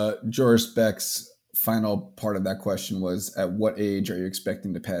 His Joris Beck's final part of that question was, at what age are you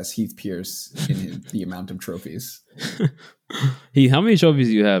expecting to pass Heath Pierce in the amount of trophies? Heath, how many trophies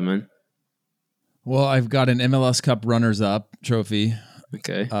do you have, man? Well, I've got an MLS Cup runners-up trophy.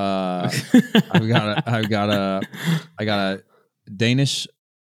 Okay. I got a Danish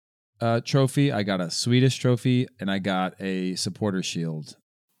trophy. I got a Swedish trophy, and I got a supporter shield.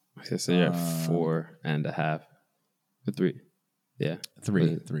 Okay, so you're at 4.5, 3. Yeah,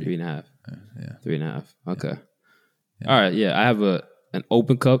 3.5. Yeah, 3.5. Okay. Yeah. All right. Yeah, I have an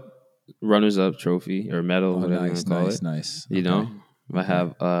Open Cup runners-up trophy or medal, whatever you want to call it. Nice. I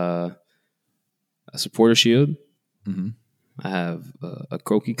have a supporter shield. Mm-hmm. I have a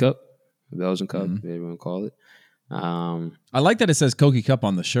Croaky Cup, a Belgian Cup, whatever you want to call it. I like that it says Koki Cup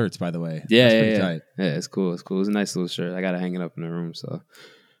on the shirts, by the way. Yeah, That's pretty tight. Yeah, it's cool. It's cool. It's a nice little shirt. I got to hang it up in the room. So,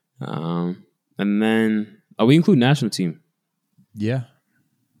 and then we include national team. Yeah.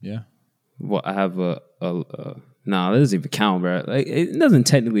 Well, I have no, that doesn't even count, bro. Like, it doesn't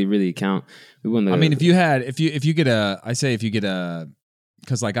technically really count. We won the. I mean, if you get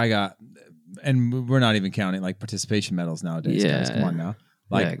because like I got, and we're not even counting like participation medals nowadays. Yeah. Guys, come on now.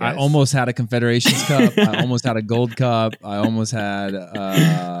 Like I almost had a Confederations Cup. I almost had a Gold Cup. I almost had,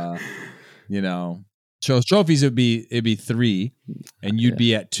 so trophies it'd be 3, and you'd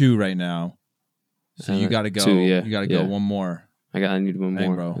be at 2 right now. So you got to go. 2, yeah. You got to go one more. I need one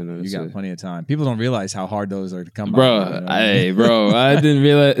more, bro. You got plenty of time. People don't realize how hard those are to come by. Bro, I didn't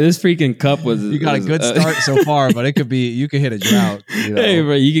realize this freaking cup was. You got a good start so far, but you could hit a drought. Hey,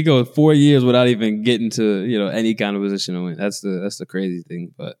 bro, you could go 4 years without even getting to any kind of position to win. That's the crazy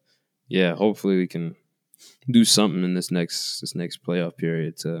thing. But yeah, hopefully we can do something in this next playoff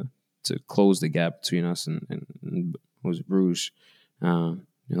period to close the gap between us and was Bruges. And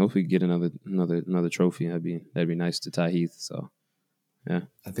hopefully get another trophy. That'd be nice to tie Heath. So. Yeah,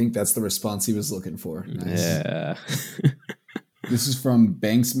 I think that's the response he was looking for. Nice. Yeah. This is from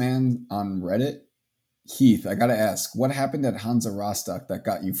Banksman on Reddit. Heath, I got to ask, what happened at Hansa Rostock that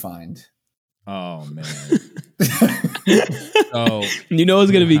got you fined? Oh, man. So you know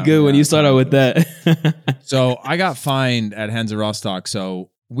it's going to be good when you start out with that. So I got fined at Hansa Rostock.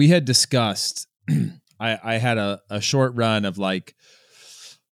 So we had discussed, I had a short run of like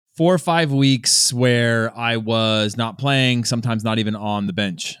 4 or 5 weeks where I was not playing, sometimes not even on the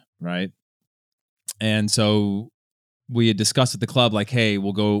bench, right? And so we had discussed at the club, like, hey,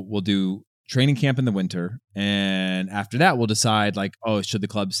 we'll do training camp in the winter, and after that, we'll decide, like, oh, should the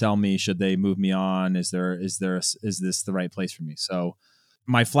club sell me? Should they move me on? Is this the right place for me? So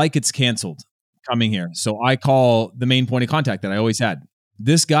my flight gets canceled coming here, so I call the main point of contact that I always had.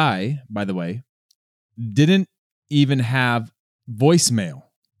 This guy, by the way, didn't even have voicemail.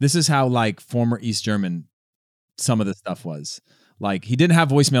 This is how like former East German some of the stuff was. Like he didn't have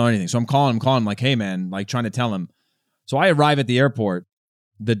voicemail or anything. So I'm calling him like, hey man, like trying to tell him. So I arrive at the airport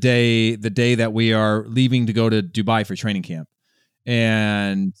the day that we are leaving to go to Dubai for training camp.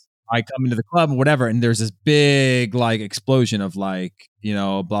 And I come into the club or whatever, and there's this big like explosion of like,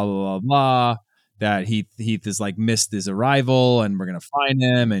 blah, blah, blah, blah, that Heath is like missed his arrival and we're going to find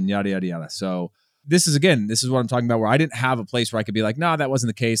him and yada, yada, yada. So this is what I'm talking about, where I didn't have a place where I could be like, no, that wasn't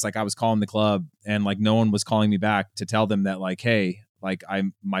the case. Like I was calling the club and like no one was calling me back to tell them that like, hey, like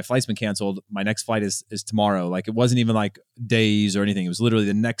my flight's been canceled. My next flight is tomorrow. Like it wasn't even like days or anything. It was literally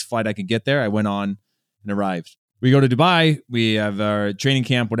the next flight I could get there. I went on and arrived. We go to Dubai. We have our training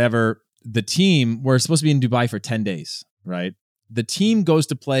camp, whatever. The team, we're supposed to be in Dubai for 10 days, right? The team goes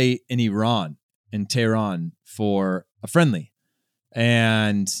to play in Iran, in Tehran, for a friendly.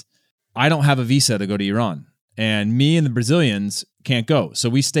 And I don't have a visa to go to Iran, and me and the Brazilians can't go. So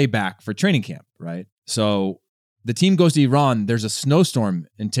we stay back for training camp, right? So the team goes to Iran. There's a snowstorm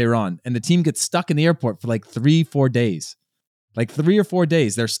in Tehran, and the team gets stuck in the airport for like 3-4 days. Like 3 or 4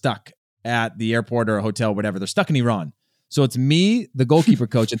 days, they're stuck at the airport or a hotel, whatever. They're stuck in Iran. So it's me, the goalkeeper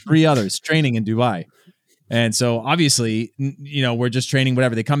coach, and 3 others training in Dubai. And so obviously, we're just training,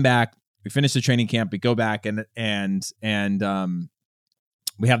 whatever. They come back, we finish the training camp, we go back and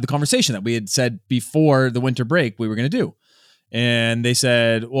we have the conversation that we had said before the winter break we were going to do. And they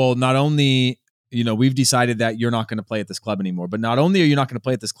said, well, not only, we've decided that you're not going to play at this club anymore, but not only are you not going to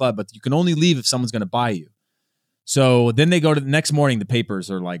play at this club, but you can only leave if someone's going to buy you. So then they go to the next morning, the papers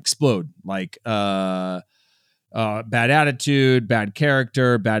are like explode. Like, bad attitude, bad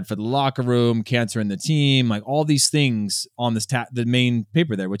character, bad for the locker room, cancer in the team, like all these things on this the main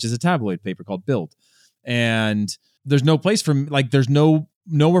paper there, which is a tabloid paper called Build. And there's no place for like, there's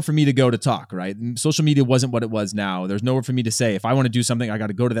nowhere for me to go to talk, right? And social media wasn't what it was now. There's nowhere for me to say, if I want to do something, I got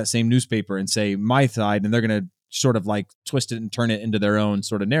to go to that same newspaper and say my side, and they're going to sort of like twist it and turn it into their own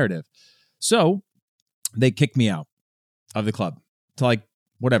sort of narrative. So they kicked me out of the club to like,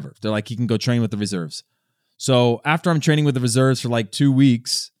 whatever. They're like, you can go train with the reserves. So after I'm training with the reserves for like 2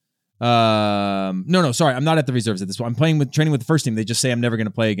 weeks, sorry, I'm not at the reserves at this point. I'm training with the first team. They just say I'm never going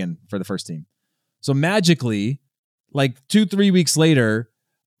to play again for the first team. So magically, like 2-3 weeks later,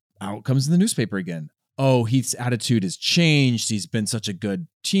 out comes the newspaper again. Oh, his attitude has changed. He's been such a good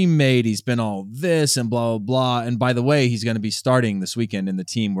teammate. He's been all this and blah, blah, blah. And by the way, he's going to be starting this weekend in the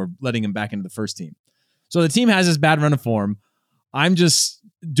team. We're letting him back into the first team. So the team has this bad run of form. I'm just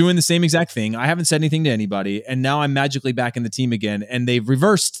doing the same exact thing. I haven't said anything to anybody. And now I'm magically back in the team again. And they've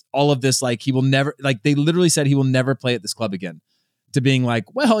reversed all of this. Like he will never, like they literally said he will never play at this club again, to being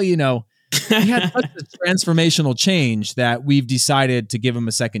like, well, you know, he had such a transformational change that we've decided to give him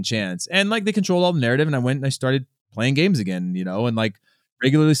a second chance. And like they control all the narrative. And I went and I started playing games again, you know, and like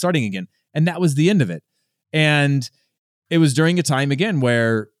regularly starting again. And that was the end of it. And it was during a time again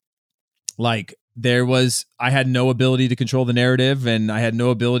where like, I had no ability to control the narrative, and I had no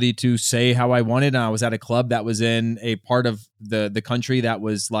ability to say how I wanted. And I was at a club that was in a part of the country that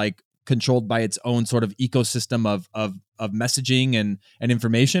was like controlled by its own sort of ecosystem of messaging and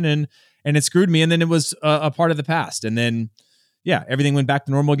information. And it screwed me. And then it was a part of the past. And then, yeah, everything went back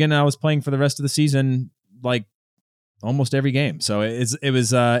to normal again. And I was playing for the rest of the season, like almost every game. So it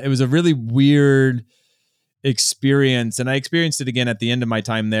was a really weird experience, and I experienced it again at the end of my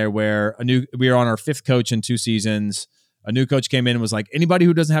time there, where we were on our 5th coach in 2 seasons. A new coach came in and was like, anybody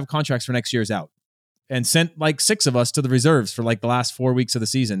who doesn't have contracts for next year is out, and sent like 6 of us to the reserves for like the last 4 weeks of the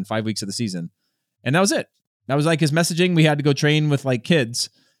season, 5 weeks of the season, and that was it. That was like his messaging. We had to go train with like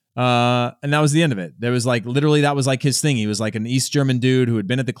kids, and that was the end of it. There was like literally that was like his thing. He was like an East German dude who had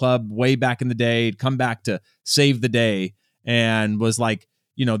been at the club way back in the day, he'd come back to save the day, and was like,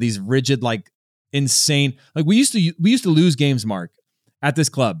 you know, these rigid like insane. Like we used to lose games, Mark, at this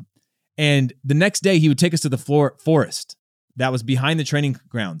club, and the next day he would take us to the forest that was behind the training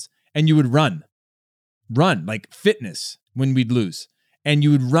grounds, and you would run like fitness when we'd lose, and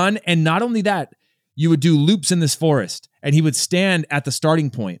you would run, and not only that, you would do loops in this forest, and he would stand at the starting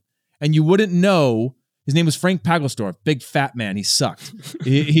point, and you wouldn't know. His name was Frank Pagelsdorf, big fat man. He sucked.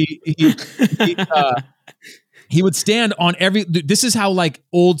 He would stand on this is how like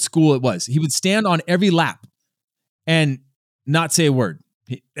old school it was. He would stand on every lap and not say a word.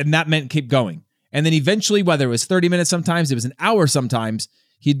 And that meant keep going. And then eventually, whether it was 30 minutes, sometimes it was an hour, sometimes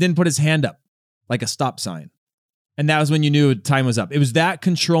he'd then put his hand up like a stop sign. And that was when you knew time was up. It was that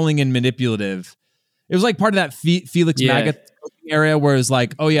controlling and manipulative. It was like part of that Felix Magath area where it was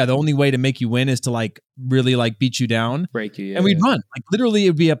like, oh yeah, the only way to make you win is to like really like beat you down, break you. Yeah, and we'd run. Like literally, it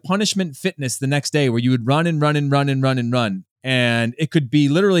would be a punishment fitness the next day where you would run and run and run and run and run, and it could be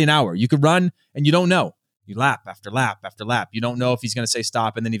literally an hour. You could run and you don't know. You lap after lap after lap. You don't know if he's going to say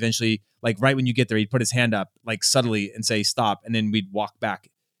stop, and then eventually, like right when you get there, he'd put his hand up like subtly and say stop, and then we'd walk back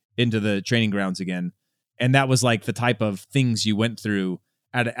into the training grounds again. And that was like the type of things you went through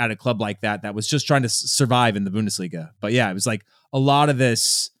at a club like that was just trying to survive in the Bundesliga. But yeah, it was like a lot of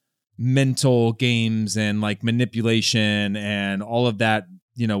this mental games and like manipulation and all of that,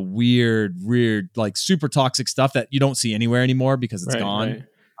 you know, weird, like super toxic stuff that you don't see anywhere anymore because it's gone.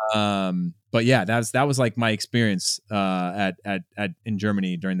 Right. But yeah, that was like my experience at in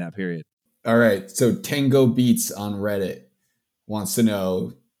Germany during that period. All right. So Tango Beats on Reddit wants to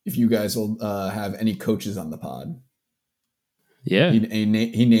know if you guys will have any coaches on the pod. Yeah. He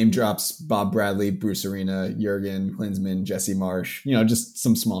name drops Bob Bradley, Bruce Arena, Jurgen Klinsmann, Jesse Marsch, you know, just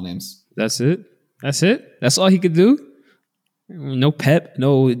some small names. That's it. That's all he could do. No Pep,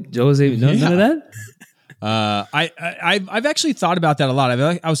 no Jose, none of that. I've actually thought about that a lot.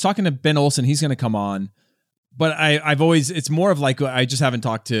 I was talking to Ben Olsen. He's going to come on, but I've always, it's more of like, I just haven't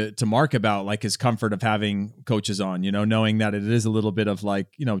talked to Mark about like his comfort of having coaches on, you know, knowing that it is a little bit of like,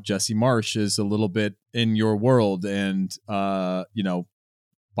 you know, Jesse Marsch is a little bit in your world, and, you know,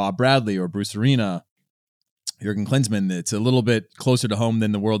 Bob Bradley or Bruce Arena, Jurgen Klinsmann, it's a little bit closer to home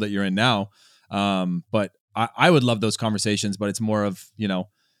than the world that you're in now. But I would love those conversations, but it's more of, you know,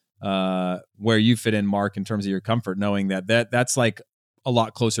 where you fit in, Mark, in terms of your comfort, knowing that's like a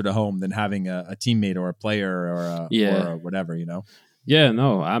lot closer to home than having a teammate or a player or whatever, you know? Yeah,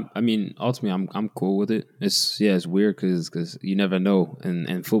 no, I mean, ultimately, I'm cool with it. It's weird because you never know.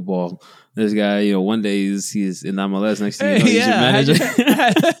 And football, this guy, one day he's in MLS, next thing you know, he's your manager.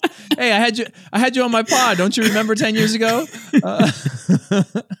 Hey, I had you on my pod. Don't you remember 10 years ago? So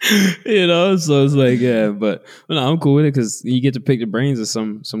it's like, but no, I'm cool with it because you get to pick the brains of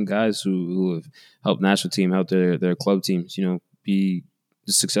some guys who have helped national team, helped their club teams, be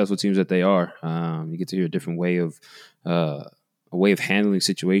the successful teams that they are. You get to hear a different way of handling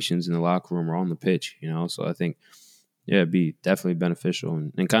situations in the locker room or on the pitch, So I think, it'd be definitely beneficial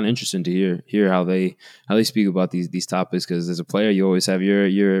and kind of interesting to hear how they speak about these topics. Because as a player, you always have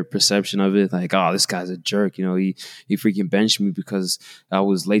your perception of it, like, oh, this guy's a jerk. He freaking benched me because I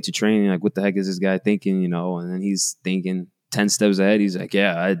was late to training. Like, what the heck is this guy thinking? And then he's thinking 10 steps ahead. He's like,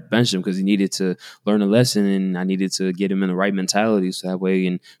 yeah, I benched him because he needed to learn a lesson and I needed to get him in the right mentality. So that way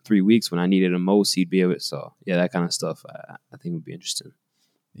in 3 weeks when I needed him most, he'd be able to. So yeah, that kind of stuff I think would be interesting.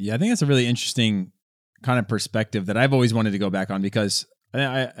 Yeah, I think that's a really interesting kind of perspective that I've always wanted to go back on, because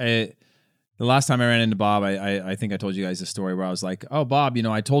I the last time I ran into Bob, I think I told you guys the story where I was like, oh, Bob,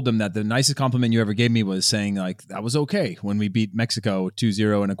 I told him that the nicest compliment you ever gave me was saying, like, that was okay when we beat Mexico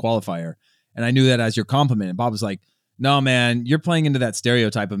 2-0 in a qualifier. And I knew that as your compliment. And Bob was like, no, man, you're playing into that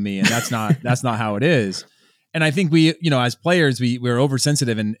stereotype of me. And that's not how it is. And I think we, as players, we're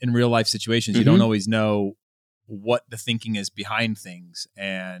oversensitive in real life situations. You don't always know what the thinking is behind things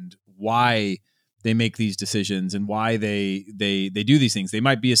and why they make these decisions and why they do these things. They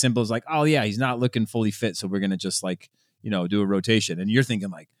might be as simple as like, oh yeah, he's not looking fully fit, so we're going to just like, do a rotation. And you're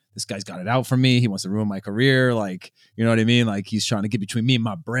thinking like, this guy's got it out for me. He wants to ruin my career. Like, you know what I mean? Like he's trying to get between me and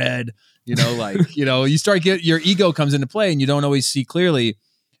my bread, like, you start your ego comes into play and you don't always see clearly.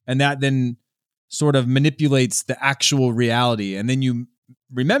 And that then sort of manipulates the actual reality. And then you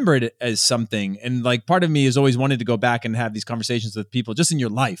remember it as something. And like part of me has always wanted to go back and have these conversations with people just in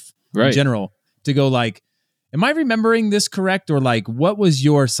your life in general, to go like, am I remembering this correct? Or like, what was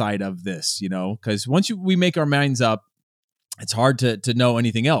your side of this? Because once we make our minds up, it's hard to know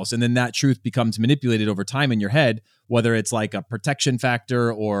anything else. And then that truth becomes manipulated over time in your head, whether it's like a protection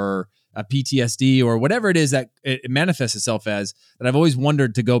factor or a PTSD or whatever it is that it manifests itself as, that I've always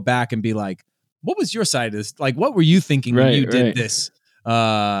wondered to go back and be like, what was your side of this? Like, what were you thinking when you did this?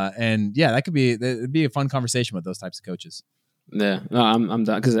 And yeah, that'd be a fun conversation with those types of coaches. Yeah, no, I'm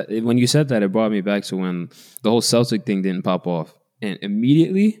done, because when you said that, it brought me back to when the whole Celtic thing didn't pop off, and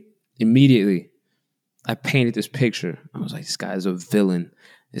immediately, I painted this picture. I was like, this guy is a villain.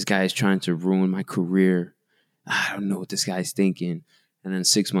 This guy is trying to ruin my career. I don't know what this guy's thinking. And then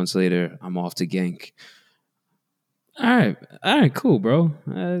 6 months later, I'm off to Genk. All right, cool, bro.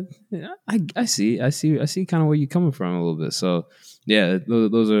 I see kind of where you're coming from a little bit. So yeah,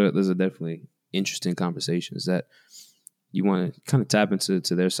 those are definitely interesting conversations that you want to kind of tap into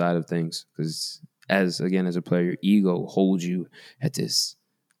their side of things, because as a player, your ego holds you at this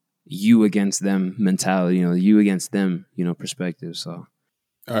you against them mentality, you against them, perspective. So,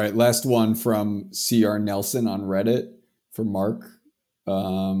 all right, last one from CR Nelson on Reddit for Mark.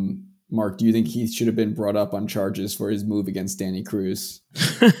 Mark, do you think Heath should have been brought up on charges for his move against Danny Cruz?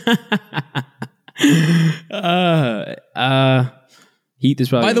 Heath is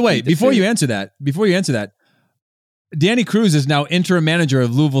probably. By the way, before you answer that, Danny Cruz is now interim manager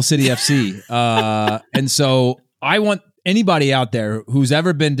of Louisville City FC. And so I want anybody out there who's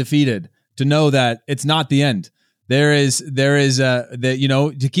ever been defeated to know that it's not the end. There is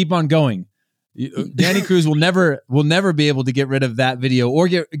to keep on going. Danny Cruz will never be able to get rid of that video or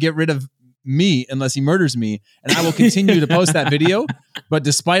get rid of me unless he murders me. And I will continue to post that video. But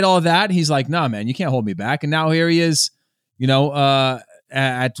despite all of that, he's like, nah, man, you can't hold me back. And now here he is,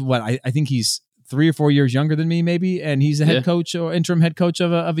 at what I think he's 3 or 4 years younger than me, maybe, and he's a head coach or interim head coach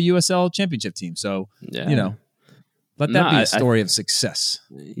of a USL championship team. So, let that be a story of success.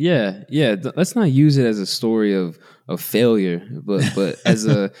 Yeah. Let's not use it as a story of failure, but as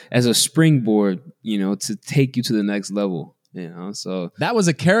a springboard, to take you to the next level. So that was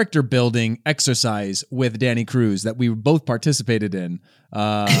a character building exercise with Danny Cruz that we both participated in.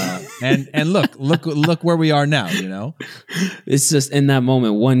 And look where we are now. It's just in that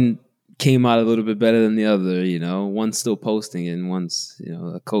moment, one came out a little bit better than the other, one's still posting and one's,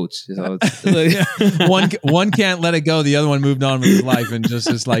 a coach. One can't let it go. The other one moved on with his life and just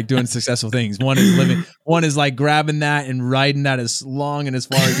is like doing successful things. One is like grabbing that and riding that as long and as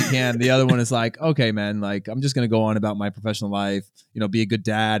far as he can. The other one is like, okay, man, like I'm just going to go on about my professional life, be a good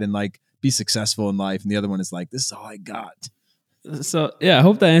dad and like be successful in life. And the other one is like, this is all I got. So yeah, I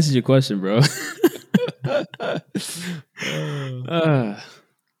hope that answers your question, bro.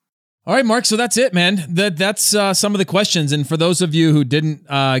 All right, Mark. So that's it, man. That's some of the questions. And for those of you who didn't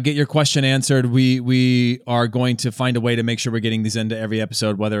get your question answered, we are going to find a way to make sure we're getting these into every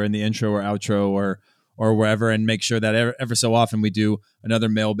episode, whether in the intro or outro or wherever, and make sure that ever so often we do another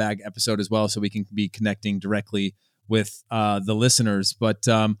mailbag episode as well, so we can be connecting directly with the listeners. But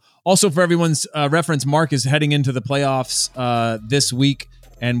also for everyone's reference, Mark is heading into the playoffs this week,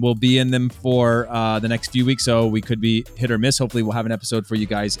 and we'll be in them for the next few weeks. So we could be hit or miss. Hopefully we'll have an episode for you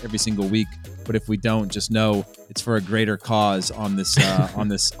guys every single week. But if we don't, just know it's for a greater cause on this on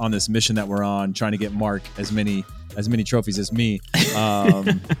this mission that we're on, trying to get Mark as many trophies as me.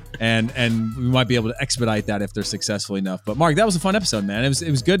 And we might be able to expedite that if they're successful enough. But Mark, that was a fun episode, man.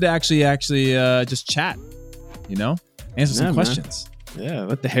 It was good to actually just chat, answer some questions. Yeah,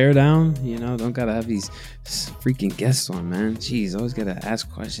 let the hair down, don't gotta have these freaking guests on, man. Jeez, always gotta ask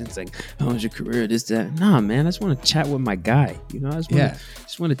questions like, how was your career, this, that. Nah, man, I just want to chat with my guy. I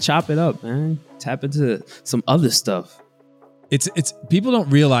just want to chop it up, man. Tap into some other stuff. It's people don't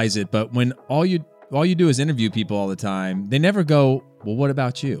realize it, but when all you do is interview people all the time, they never go, well, what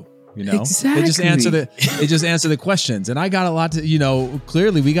about you? Exactly. They just answer the questions. And I got a lot to,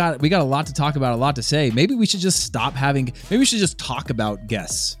 clearly we got a lot to talk about, a lot to say. Maybe we should just maybe we should just talk about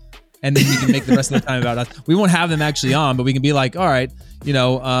guests, and then we can make the rest of the time about us. We won't have them actually on, but we can be like, all right,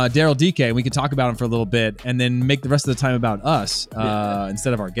 Daryl DK, and we can talk about him for a little bit, and then make the rest of the time about us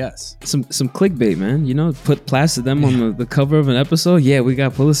instead of our guests. Some clickbait, man. Plaster them on the cover of an episode. Yeah, we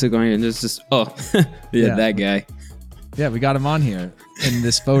got Pulisic on here, and there's just that guy. Yeah, we got him on here in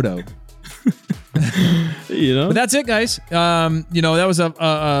this photo. But that's it, guys. That was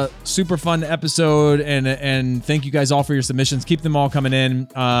a super fun episode, and thank you guys all for your submissions. Keep them all coming in.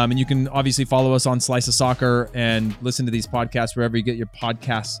 And you can obviously follow us on Slice of Soccer and listen to these podcasts wherever you get your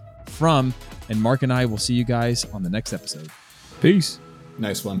podcasts from. And Mark and I will see you guys on the next episode. Peace.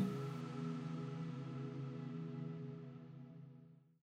 Nice one.